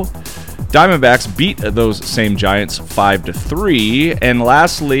row. Diamondbacks beat those same Giants 5-3. And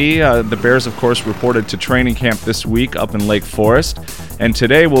lastly, the Bears, of course, reported to training camp this week up in Lake Forest. And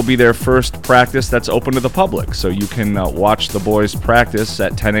today will be their first practice that's open to the public. So you can watch the boys practice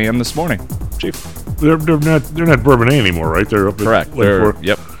at 10 a.m. this morning. Chief? They're not Bourbonnais anymore, right? They're up Correct. At Lake Forest.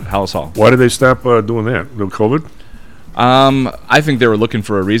 Yep, Hallis Hall. Why did they stop doing that? No COVID? I think they were looking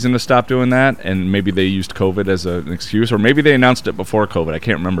for a reason to stop doing that, and maybe they used COVID as an excuse, or maybe they announced it before COVID. I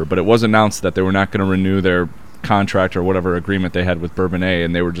can't remember, but it was announced that they were not going to renew their contract or whatever agreement they had with Bourbonnais,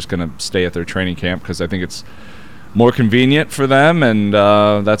 and they were just going to stay at their training camp because I think it's more convenient for them, and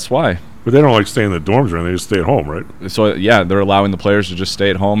that's why. But they don't like staying in the dorms, right? They just stay at home, right? So yeah, they're allowing the players to just stay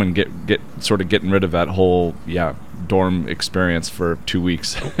at home and get getting rid of that whole dorm experience for 2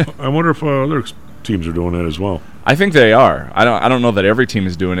 weeks. I wonder if other teams are doing that as well. I think they are. I don't know that every team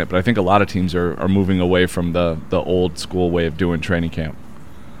is doing it, but I think a lot of teams are moving away from the old school way of doing training camp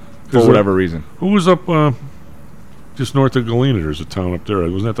for whatever reason. Who was up just north of Galena? There's a town up there.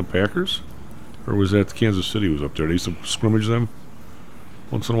 Wasn't that the Packers? Or was that Kansas City was up there? They used to scrimmage them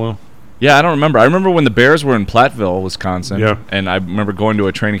once in a while? Yeah, I don't remember. I remember when the Bears were in Platteville, Wisconsin. Yeah. And I remember going to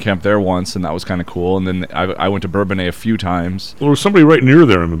a training camp there once, and that was kind of cool. And then I went to Bourbonnais a few times. Well, there was somebody right near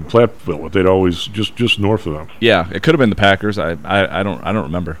there in Platteville. They'd always just north of them. Yeah, it could have been the Packers. I don't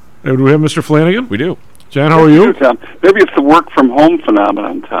remember. Hey, do we have Mr. Flanagan? We do. John, how are you? Tom. Maybe it's the work from home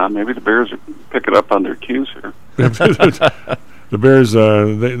phenomenon, Tom. Maybe the Bears are picking up on their cues here. The Bears,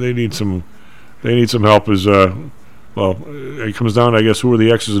 they need some help. Well, it comes down, I guess, who are the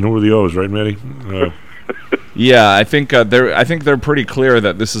X's and who are the O's, right, Matty? Yeah, I think they're pretty clear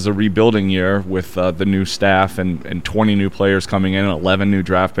that this is a rebuilding year with the new staff and 20 new players coming in, and 11 new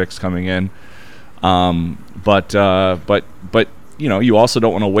draft picks coming in. But you know, you also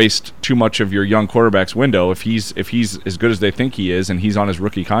don't want to waste too much of your young quarterback's window. If he's as good as they think he is, and he's on his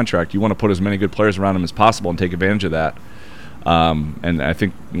rookie contract, you want to put as many good players around him as possible and take advantage of that. And I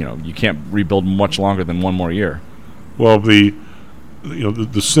think you can't rebuild much longer than one more year. Well, the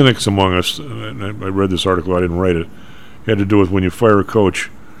cynics among us, and I read this article, I didn't write it, had to do with when you fire a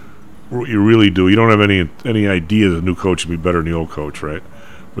coach, what you really do, you don't have any idea that the new coach will be better than the old coach, right?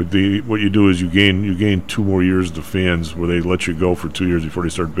 But what you do is you gain 2 more years of the fans where they let you go for 2 years before they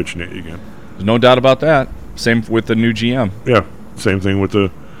start bitching at you again. There's no doubt about that. Same with the new GM. Yeah, same thing with the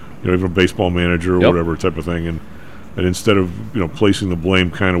even a baseball manager or whatever type of thing, and instead of placing the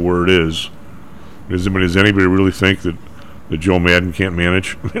blame kind of where it is. Does anybody really think that Joe Madden can't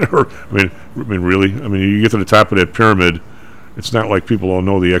manage? I mean, really? I mean, you get to the top of that pyramid, it's not like people all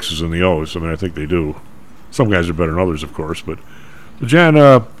know the X's and the O's. I mean, I think they do. Some guys are better than others, of course. But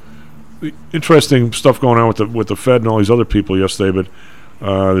John, interesting stuff going on with the Fed and all these other people yesterday. But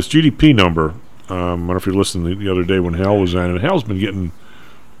this GDP number, I don't know if you listened the other day when Hal was on, and Hal's been getting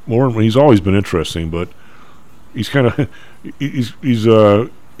more. He's always been interesting, but he's kind of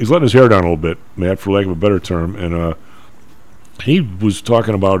he's letting his hair down a little bit, Matt, for lack of a better term. And he was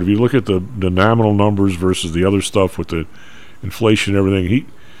talking about, if you look at the nominal numbers versus the other stuff with the inflation and everything,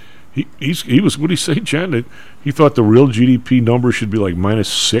 he was, what did he say, John? He thought the real GDP number should be like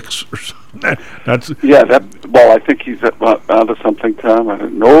 -6 or something. Well, I think he's onto something, Tom. I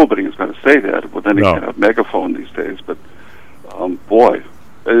don't know nobody's going to say that with any kind of megaphone these days. But, boy,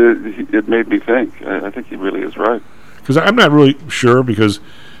 it made me think. I think he really is right. Because I'm not really sure, because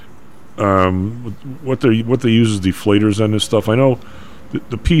what they use as deflators on this stuff. I know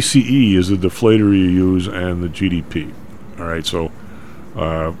the PCE is the deflator you use, and the GDP. All right, so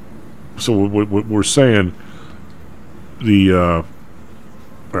what we're saying, all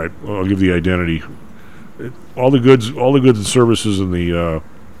right, I'll give the identity. All the goods and services in the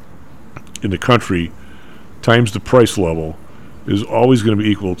country times the price level is always going to be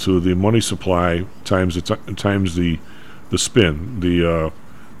equal to the money supply times the spin, the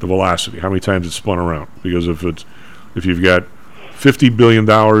velocity, how many times it's spun around. Because if you've got $50 billion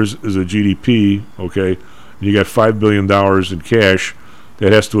as a GDP, okay, and you got $5 billion in cash,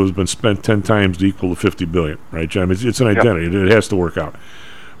 that has to have been spent 10 times to equal to $50 billion, right, John? It's an identity. Yep. It has to work out.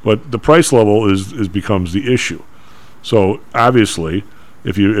 But the price level becomes the issue. So obviously,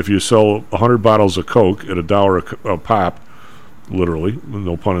 if you sell 100 bottles of Coke at $1 a pop, literally,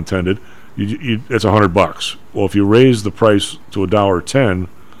 no pun intended, it's $100. Well, if you raise the price to $1.10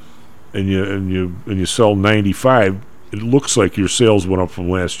 and you sell 95, it looks like your sales went up from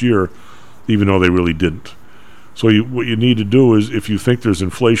last year, even though they really didn't. So what you need to do is, if you think there's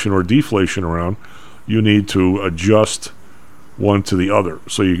inflation or deflation around, you need to adjust one to the other.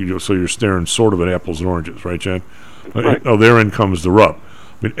 So you're staring sort of at apples and oranges, right, Jen? Right. Oh, therein comes the rub.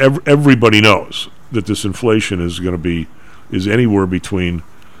 I mean, everybody knows that this inflation is anywhere between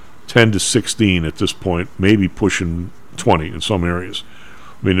 10 to 16 at this point, maybe pushing 20 in some areas.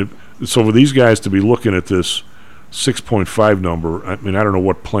 I mean, so for these guys to be looking at this 6.5 number, I mean, I don't know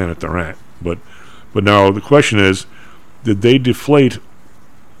what planet they're at, but now the question is, did they deflate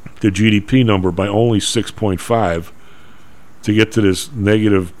the GDP number by only 6.5 to get to this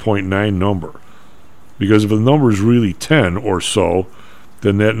negative 0.9 number? Because if the number is really 10 or so,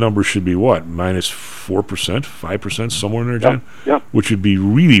 then that number should be what? Minus 4%, 5%, somewhere in there, Jen? Yeah. Which would be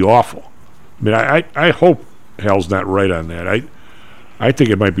really awful. I mean, I hope Hal's not right on that. I think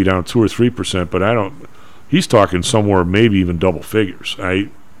it might be down 2 or 3%, but I don't. He's talking somewhere maybe even double figures.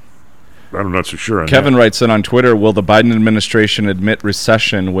 I'm not so sure on Kevin that. writes in on Twitter, will the Biden administration admit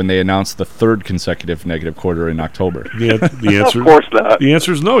recession when they announce the third consecutive negative quarter in October? The answer, of course not. The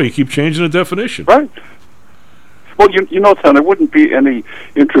answer is no. You keep changing the definition. Right. Well, you know, Tom, there wouldn't be any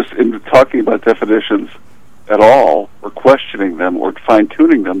interest in talking about definitions at all, or questioning them, or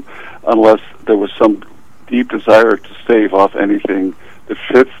fine-tuning them, unless there was some deep desire to stave off anything that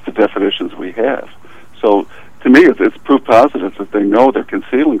fits the definitions we have. So, to me, it's proof positive that they know they're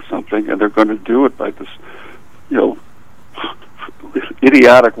concealing something, and they're going to do it by this,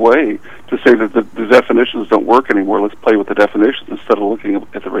 idiotic way to say that the definitions don't work anymore. Let's play with the definitions instead of looking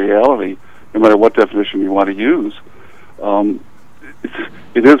at the reality, no matter what definition you want to use.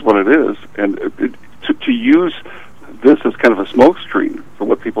 It is what it is, and to use this as kind of a smokescreen for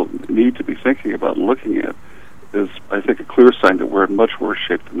what people need to be thinking about and looking at is, I think, a clear sign that we're in much worse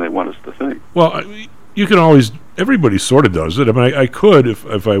shape than they want us to think. Well, you can always, everybody sort of does it. I mean, I could,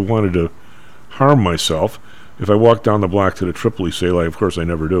 if I wanted to harm myself, if I walked down the block to the Tripoli sale, of course I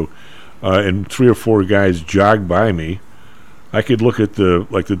never do, and 3 or 4 guys jog by me, I could look at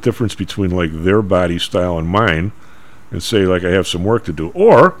the difference between their body style and mine and say I have some work to do.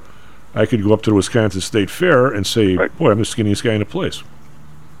 Or I could go up to the Wisconsin State Fair and say, right, boy, I'm the skinniest guy in the place.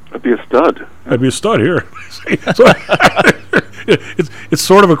 I'd be a stud. I'd be a stud here. So it's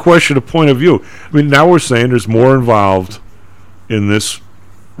sort of a question of point of view. I mean, now we're saying there's more involved in this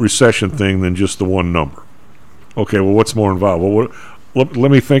recession thing than just the one number. Okay, well, what's more involved? Well,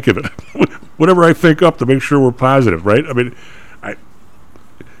 let me think of it. Whatever I think up to make sure we're positive, right? I mean,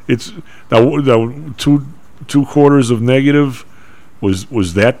 it's now 2 quarters of negative.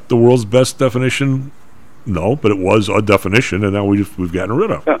 Was that the world's best definition? No, but it was a definition, and now we've gotten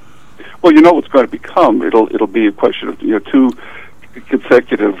rid of. Yeah. Well, you know what's going to become. It'll be a question of 2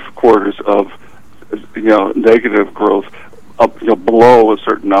 consecutive quarters of negative growth up below a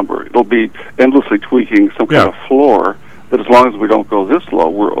certain number. It'll be endlessly tweaking some kind of floor that, as long as we don't go this low,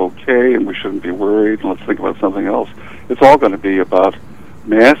 we're okay, and we shouldn't be worried. And let's think about something else. It's all going to be about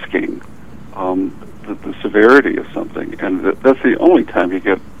masking the severity of something, and that's the only time you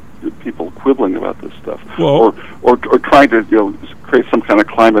get people quibbling about this stuff, or trying to create some kind of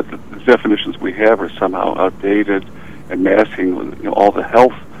climate that the definitions we have are somehow outdated and masking all the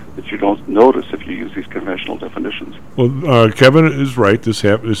health that you don't notice if you use these conventional definitions. Well, Kevin is right. This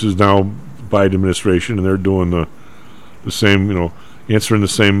is now Biden administration, and they're doing the same, answering the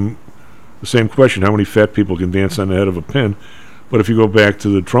same question: how many fat people can dance on the head of a pin? But if you go back to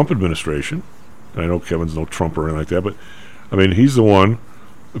the Trump administration, I know Kevin's no Trump or anything like that, but I mean, he's the one.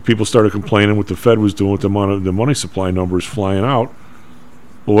 People started complaining what the Fed was doing with the money supply numbers flying out.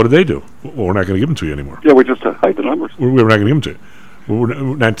 Well, what did they do? Well, we're not going to give them to you anymore. Yeah, we just hide the numbers. We're not going to give them to you.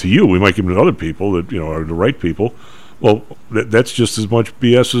 We're not to you. We might give them to other people that are the right people. Well, that's just as much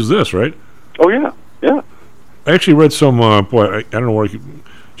BS as this, right? Oh yeah, yeah. I actually read some. I don't know where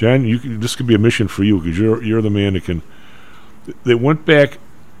John, this could be a mission for you because you're the man that can. They went back.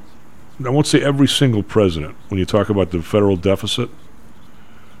 I won't say every single president when you talk about the federal deficit.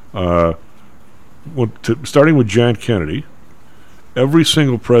 Starting with John Kennedy, every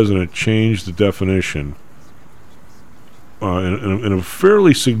single president changed the definition in a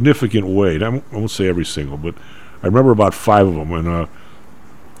fairly significant way. I won't say every single, but I remember about 5 of them, and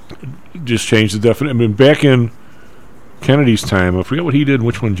just changed the definition. I mean, back in Kennedy's time, I forget what he did and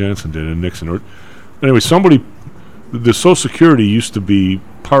which one Johnson did, and Nixon. Anyway, the Social Security used to be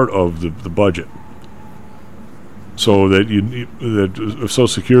part of the budget, so that if Social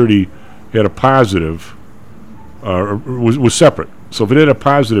Security had a positive, was separate. So if it had a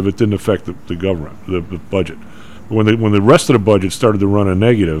positive, it didn't affect the government, the budget. But when the rest of the budget started to run a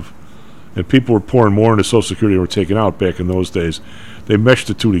negative, and people were pouring more into Social Security and were taken out back in those days, they meshed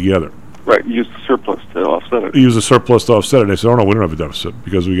the two together. Right, use the surplus to offset it. Use the surplus to offset it. And they said, oh no, we don't have a deficit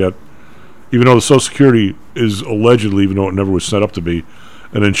because we got, even though the Social Security is allegedly, even though it never was set up to be,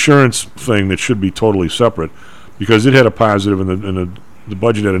 an insurance thing that should be totally separate, because it had a positive and the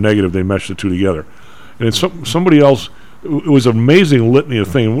budget had a negative, they meshed the two together. And it's somebody else, it was an amazing litany of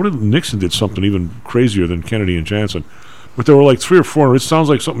things. Nixon did something even crazier than Kennedy and Johnson. But there were like 3 or 4, it sounds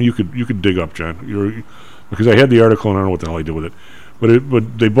like something you could dig up, John. Because I had the article and I don't know what the hell he did with it.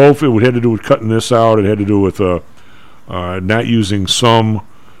 But they both, it had to do with cutting this out, it had to do with not using some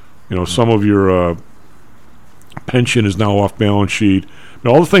of your pension is now off balance sheet.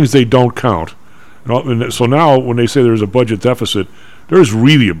 And all the things they don't count. And so now when they say there's a budget deficit, there is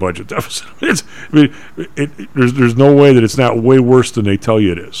really a budget deficit. There's no way that it's not way worse than they tell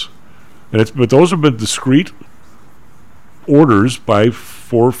you it is. But those have been discrete orders by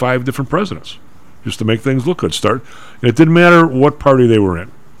 4 or 5 different presidents, just to make things look good. And it didn't matter what party they were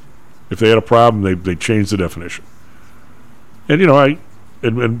in. If they had a problem, they changed the definition. And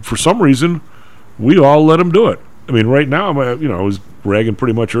and for some reason, we all let them do it. I mean, right now, I was bragging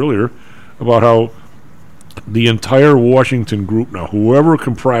pretty much earlier about how the entire Washington group now, whoever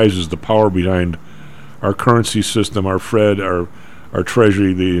comprises the power behind our currency system, our Fed, our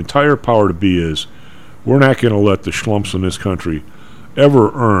Treasury, the entire power to be is, we're not going to let the schlumps in this country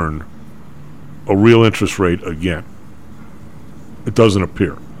ever earn a real interest rate again. It doesn't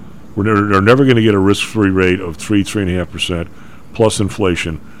appear. They're never going to get a risk-free rate of 3.5% plus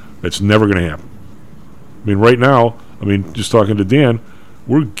inflation. That's never going to happen. I mean, right now, just talking to Dan,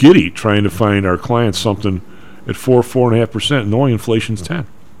 we're giddy trying to find our clients something at 4.5%, knowing inflation's 10.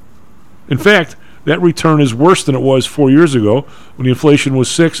 In fact, that return is worse than it was 4 years ago when the inflation was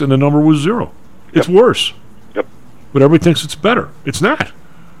 6 and the number was 0. It's worse. Yep. But everybody thinks it's better. It's not.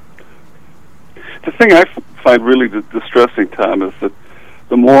 The thing I find really distressing, Tom, is that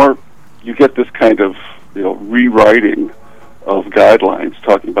the more you get this kind of rewriting of guidelines,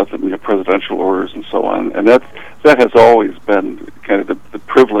 talking about the presidential orders and so on, and that has always been kind of the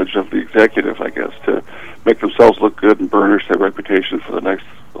privilege of the executive, I guess, to make themselves look good and burnish their reputation for the next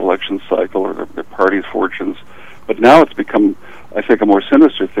election cycle or their party's fortunes. But now it's become, I think, a more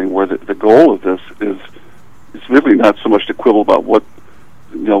sinister thing where the goal of this is really not so much to quibble about what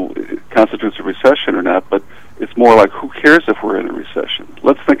constitutes a recession or not, but it's more like, who cares if we're in a recession?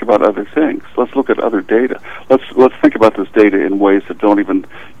 Let's think about other things. Let's look at other data. Let's think about this data in ways that don't even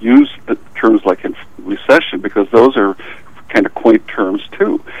use the terms like recession, because those are kind of quaint terms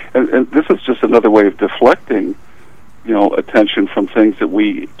too. And this is just another way of deflecting attention from things that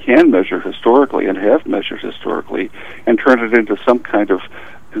we can measure historically and have measured historically, and turn it into some kind of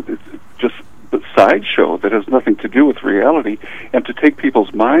just sideshow that has nothing to do with reality, and to take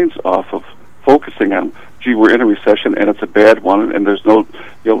people's minds off of focusing on, gee, we're in a recession and it's a bad one and there's no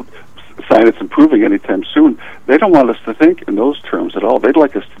sign it's improving anytime soon. They don't want us to think in those terms at all. They'd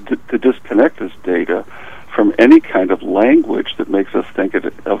like us to disconnect this data from any kind of language that makes us think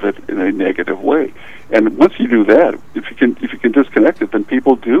of it in a negative way. And once you do that, if you can disconnect it, then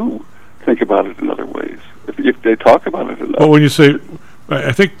people do think about it in other ways. If they talk about it enough. Well, when you say,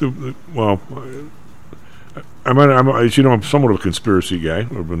 I think I'm somewhat of a conspiracy guy.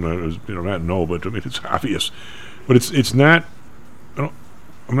 But it's obvious. But it's not.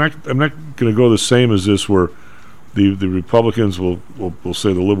 I'm not going to go the same as this, where the Republicans will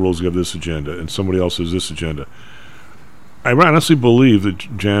say the liberals have this agenda and somebody else has this agenda. I honestly believe that,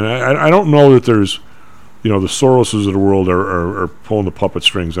 Jan, I don't know that there's, the Soroses of the world are pulling the puppet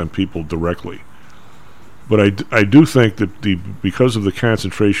strings on people directly. But I do think that because of the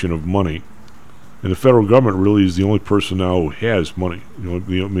concentration of money, and the federal government really is the only person now who has money.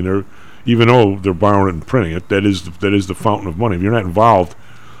 Even though they're borrowing it and printing it, that is the fountain of money. If you're not involved,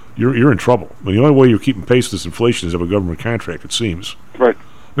 you're in trouble. The only way you're keeping pace with this inflation is to have a government contract, it seems. Right.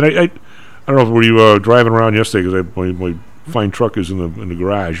 But I don't know, were you driving around yesterday, because my fine truck is in the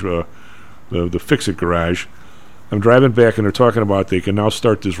garage, the Fix-It garage. I'm driving back, and they're talking about they can now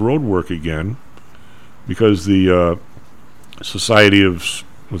start this road work again because the Society of,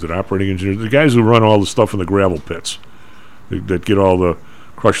 was it operating engineers, the guys who run all the stuff in the gravel pits that get all the,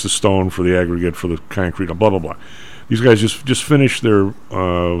 crush the stone for the aggregate, for the concrete, blah, blah, blah. These guys just finished their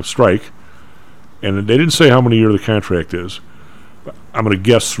strike, and they didn't say how many years the contract is. I'm going to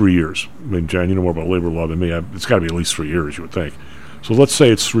guess 3 years. I mean, John, you know more about labor law than me. It's got to be at least 3 years, you would think. So let's say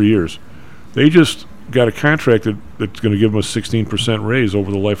it's 3 years. They just got a contract that's going to give them a 16% raise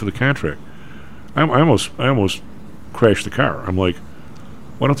over the life of the contract. I almost crashed the car. I'm like,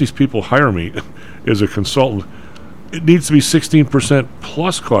 why don't these people hire me as a consultant? It needs to be 16%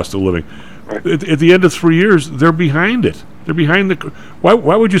 plus cost of living. Right. At the end of 3 years, they're behind it. They're behind the. Why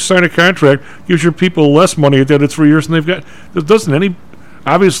would you sign a contract gives your people less money at the end of 3 years than they've got? Doesn't any?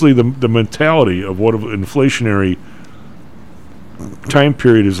 Obviously, the mentality of what an inflationary time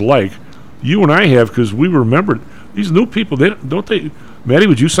period is like, you and I have, because we remember these new people. Don't they? Maddie,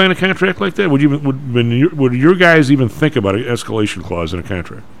 would you sign a contract like that? Would your guys even think about an escalation clause in a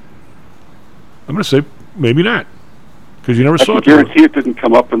contract? I'm going to say maybe not, because you never saw it. I guarantee it didn't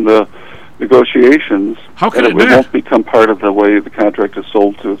come up in the negotiations. How can it not? won't become part of the way the contract is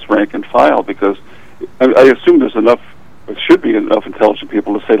sold to its rank and file, because I assume there's enough, there should be enough intelligent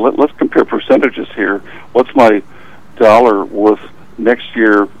people to say, let's compare percentages here. What's my dollar worth next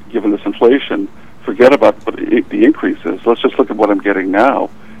year given this inflation? Forget about what the increase is. Let's just look at what I'm getting now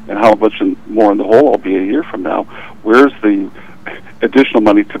and how much more in the hole I'll be a year from now. Where's the additional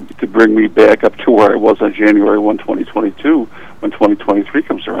money to bring me back up to where I was on January 1, 2022 when 2023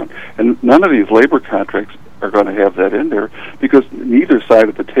 comes around? And none of these labor contracts are going to have that in there, because neither side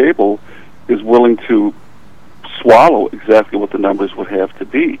of the table is willing to swallow exactly what the numbers would have to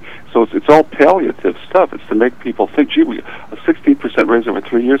be. So it's all palliative stuff. It's to make people think, gee, a 16% raise over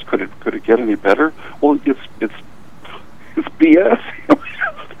 3 years, could it get any better? Well, it's BS.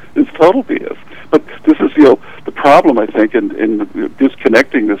 It's total BS. But this is the problem, I think, in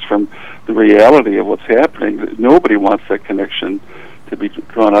disconnecting this from the reality of what's happening. Nobody wants that connection to be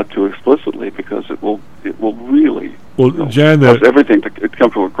drawn out too explicitly, because it will really Jan, cause everything to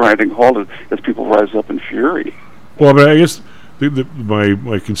come to a grinding halt as people rise up in fury. Well, but I guess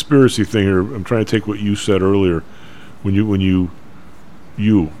my conspiracy thing here, I'm trying to take what you said earlier, when you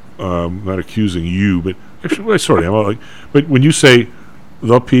not accusing you, but actually, but when you say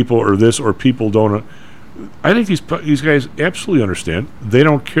the people or this or people don't, I think these guys absolutely understand. They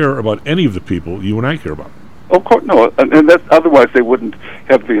don't care about any of the people you and I care about. Of course, no, and that's, otherwise they wouldn't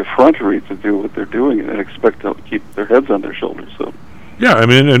have the effrontery to do what they're doing and expect to keep their heads on their shoulders. So, yeah, I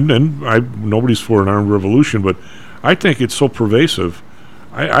mean, and nobody's for an armed revolution, but I think it's so pervasive.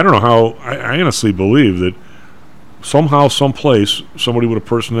 I don't know how. I honestly believe that somehow, someplace, somebody with a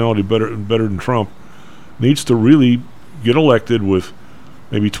personality better than Trump needs to really get elected with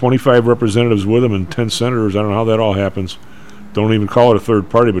maybe 25 representatives with him and 10 senators. I don't know how that all happens. Don't even call it a third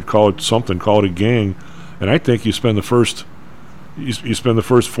party, but call it something. Call it a gang. And I think you spend the first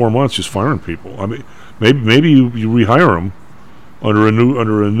 4 months just firing people. I mean, maybe you rehire them under a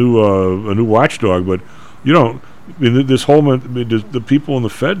new watchdog, but you don't. I mean, the people in the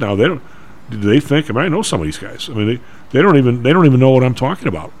Fed now, they think. I mean, I know some of these guys. I mean, they don't even know what I'm talking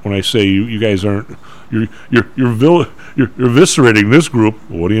about when I say you guys aren't. You're eviscerating this group.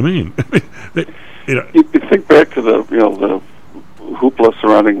 What do you mean? You think back to the hoopla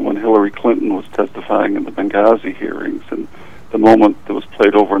surrounding when Hillary Clinton was testifying in the Benghazi hearings, and the moment that was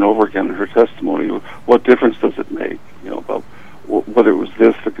played over and over again in her testimony. What difference does it make? About whether it was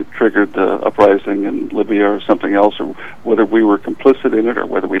this that triggered the uprising in Libya or something else, or whether we were complicit in it, or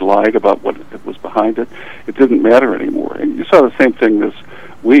whether we lied about what it was behind it. It didn't matter anymore. And you saw the same thing this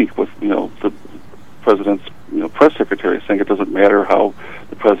week with the president's press secretary saying it doesn't matter how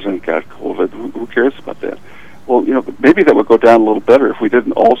the president got COVID. Who cares about that? Well, maybe that would go down a little better if we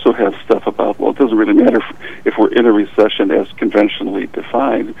didn't also have stuff about, well, it doesn't really matter if we're in a recession as conventionally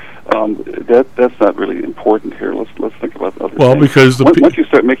defined. That's not really important here. Let's think about other things. Because once you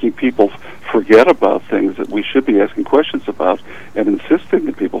start making people forget about things that we should be asking questions about and insisting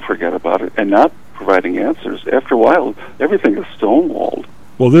that people forget about it and not providing answers, after a while, everything is stonewalled.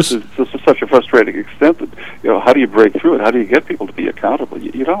 Well, this is such a frustrating extent that how do you break through it? How do you get people to be accountable?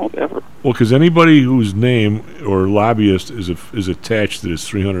 You don't ever. Well, because anybody whose name or lobbyist is attached to this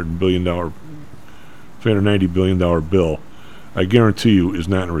 $390 billion bill, I guarantee you, is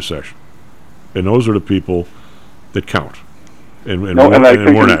not in a recession, and those are the people that count. and I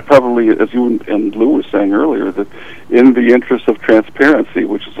think we're it's not. probably, as you and Lou were saying earlier, that in the interest of transparency,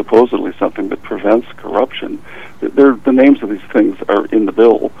 which is supposedly something that prevents corruption, the names of these things are in the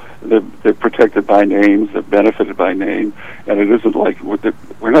bill. They're protected by names. They're benefited by name, and it isn't like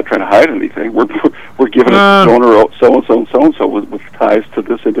we're not trying to hide anything. We're giving a donor so and so with ties to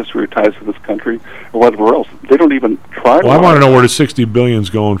this industry or ties to this country or whatever else. They don't even try. Well, I want to know where the $60 billion is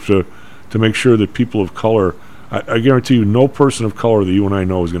going to make sure that people of color. I guarantee you, no person of color that you and I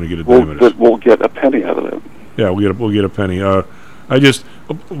know is going to get a dime of this. We'll get a penny out of that. Yeah, we'll get a penny.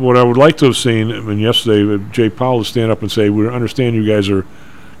 What I would like to have seen, yesterday, Jay Powell to stand up and say, "We understand you guys are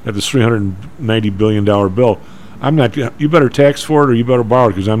at this $390 billion bill. I'm not. You better tax for it, or you better borrow it,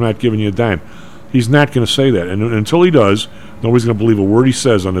 because I'm not giving you a dime." He's not going to say that, and until he does, nobody's going to believe a word he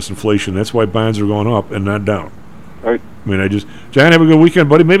says on this inflation. That's why bonds are going up and not down. Right. John, have a good weekend,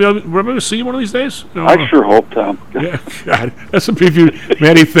 buddy. Maybe we're going to see you one of these days. I sure hope, Tom. Yeah, God. S&P futures.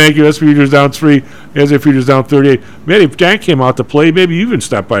 Matty, thank you. S&P futures down 3. S&P futures down 38. Matty, if John came out to play, maybe you can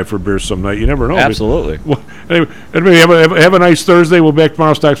stop by for a beer some night. You never know. Absolutely. Well, anyway, have a nice Thursday. We'll be back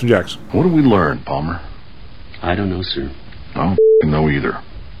tomorrow, Stocks and Jocks. What did we learn, Palmer? I don't know, sir. I don't know either.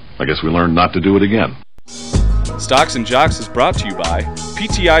 I guess we learned not to do it again. Stocks and Jocks is brought to you by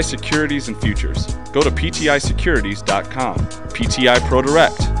PTI Securities and Futures. Go to PTIsecurities.com. PTI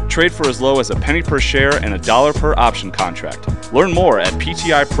ProDirect. Trade for as low as a penny per share and $1 per option contract. Learn more at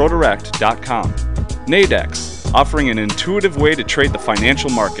PTIProDirect.com. Nadex, offering an intuitive way to trade the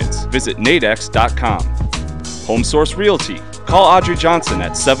financial markets. Visit nadex.com. HomeSource Realty. Call Audrey Johnson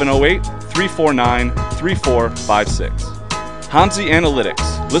at 708-349-3456. Hamzy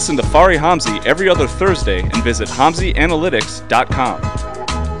Analytics. Listen to Fari Hamzy every other Thursday and visit HamzyAnalytics.com.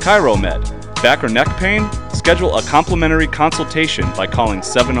 ChiroMed. Back or neck pain? Schedule a complimentary consultation by calling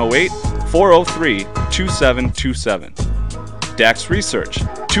 708-403-2727. DAX Research.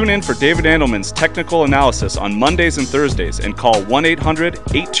 Tune in for David Andelman's technical analysis on Mondays and Thursdays and call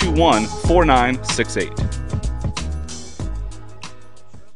 1-800-821-4968.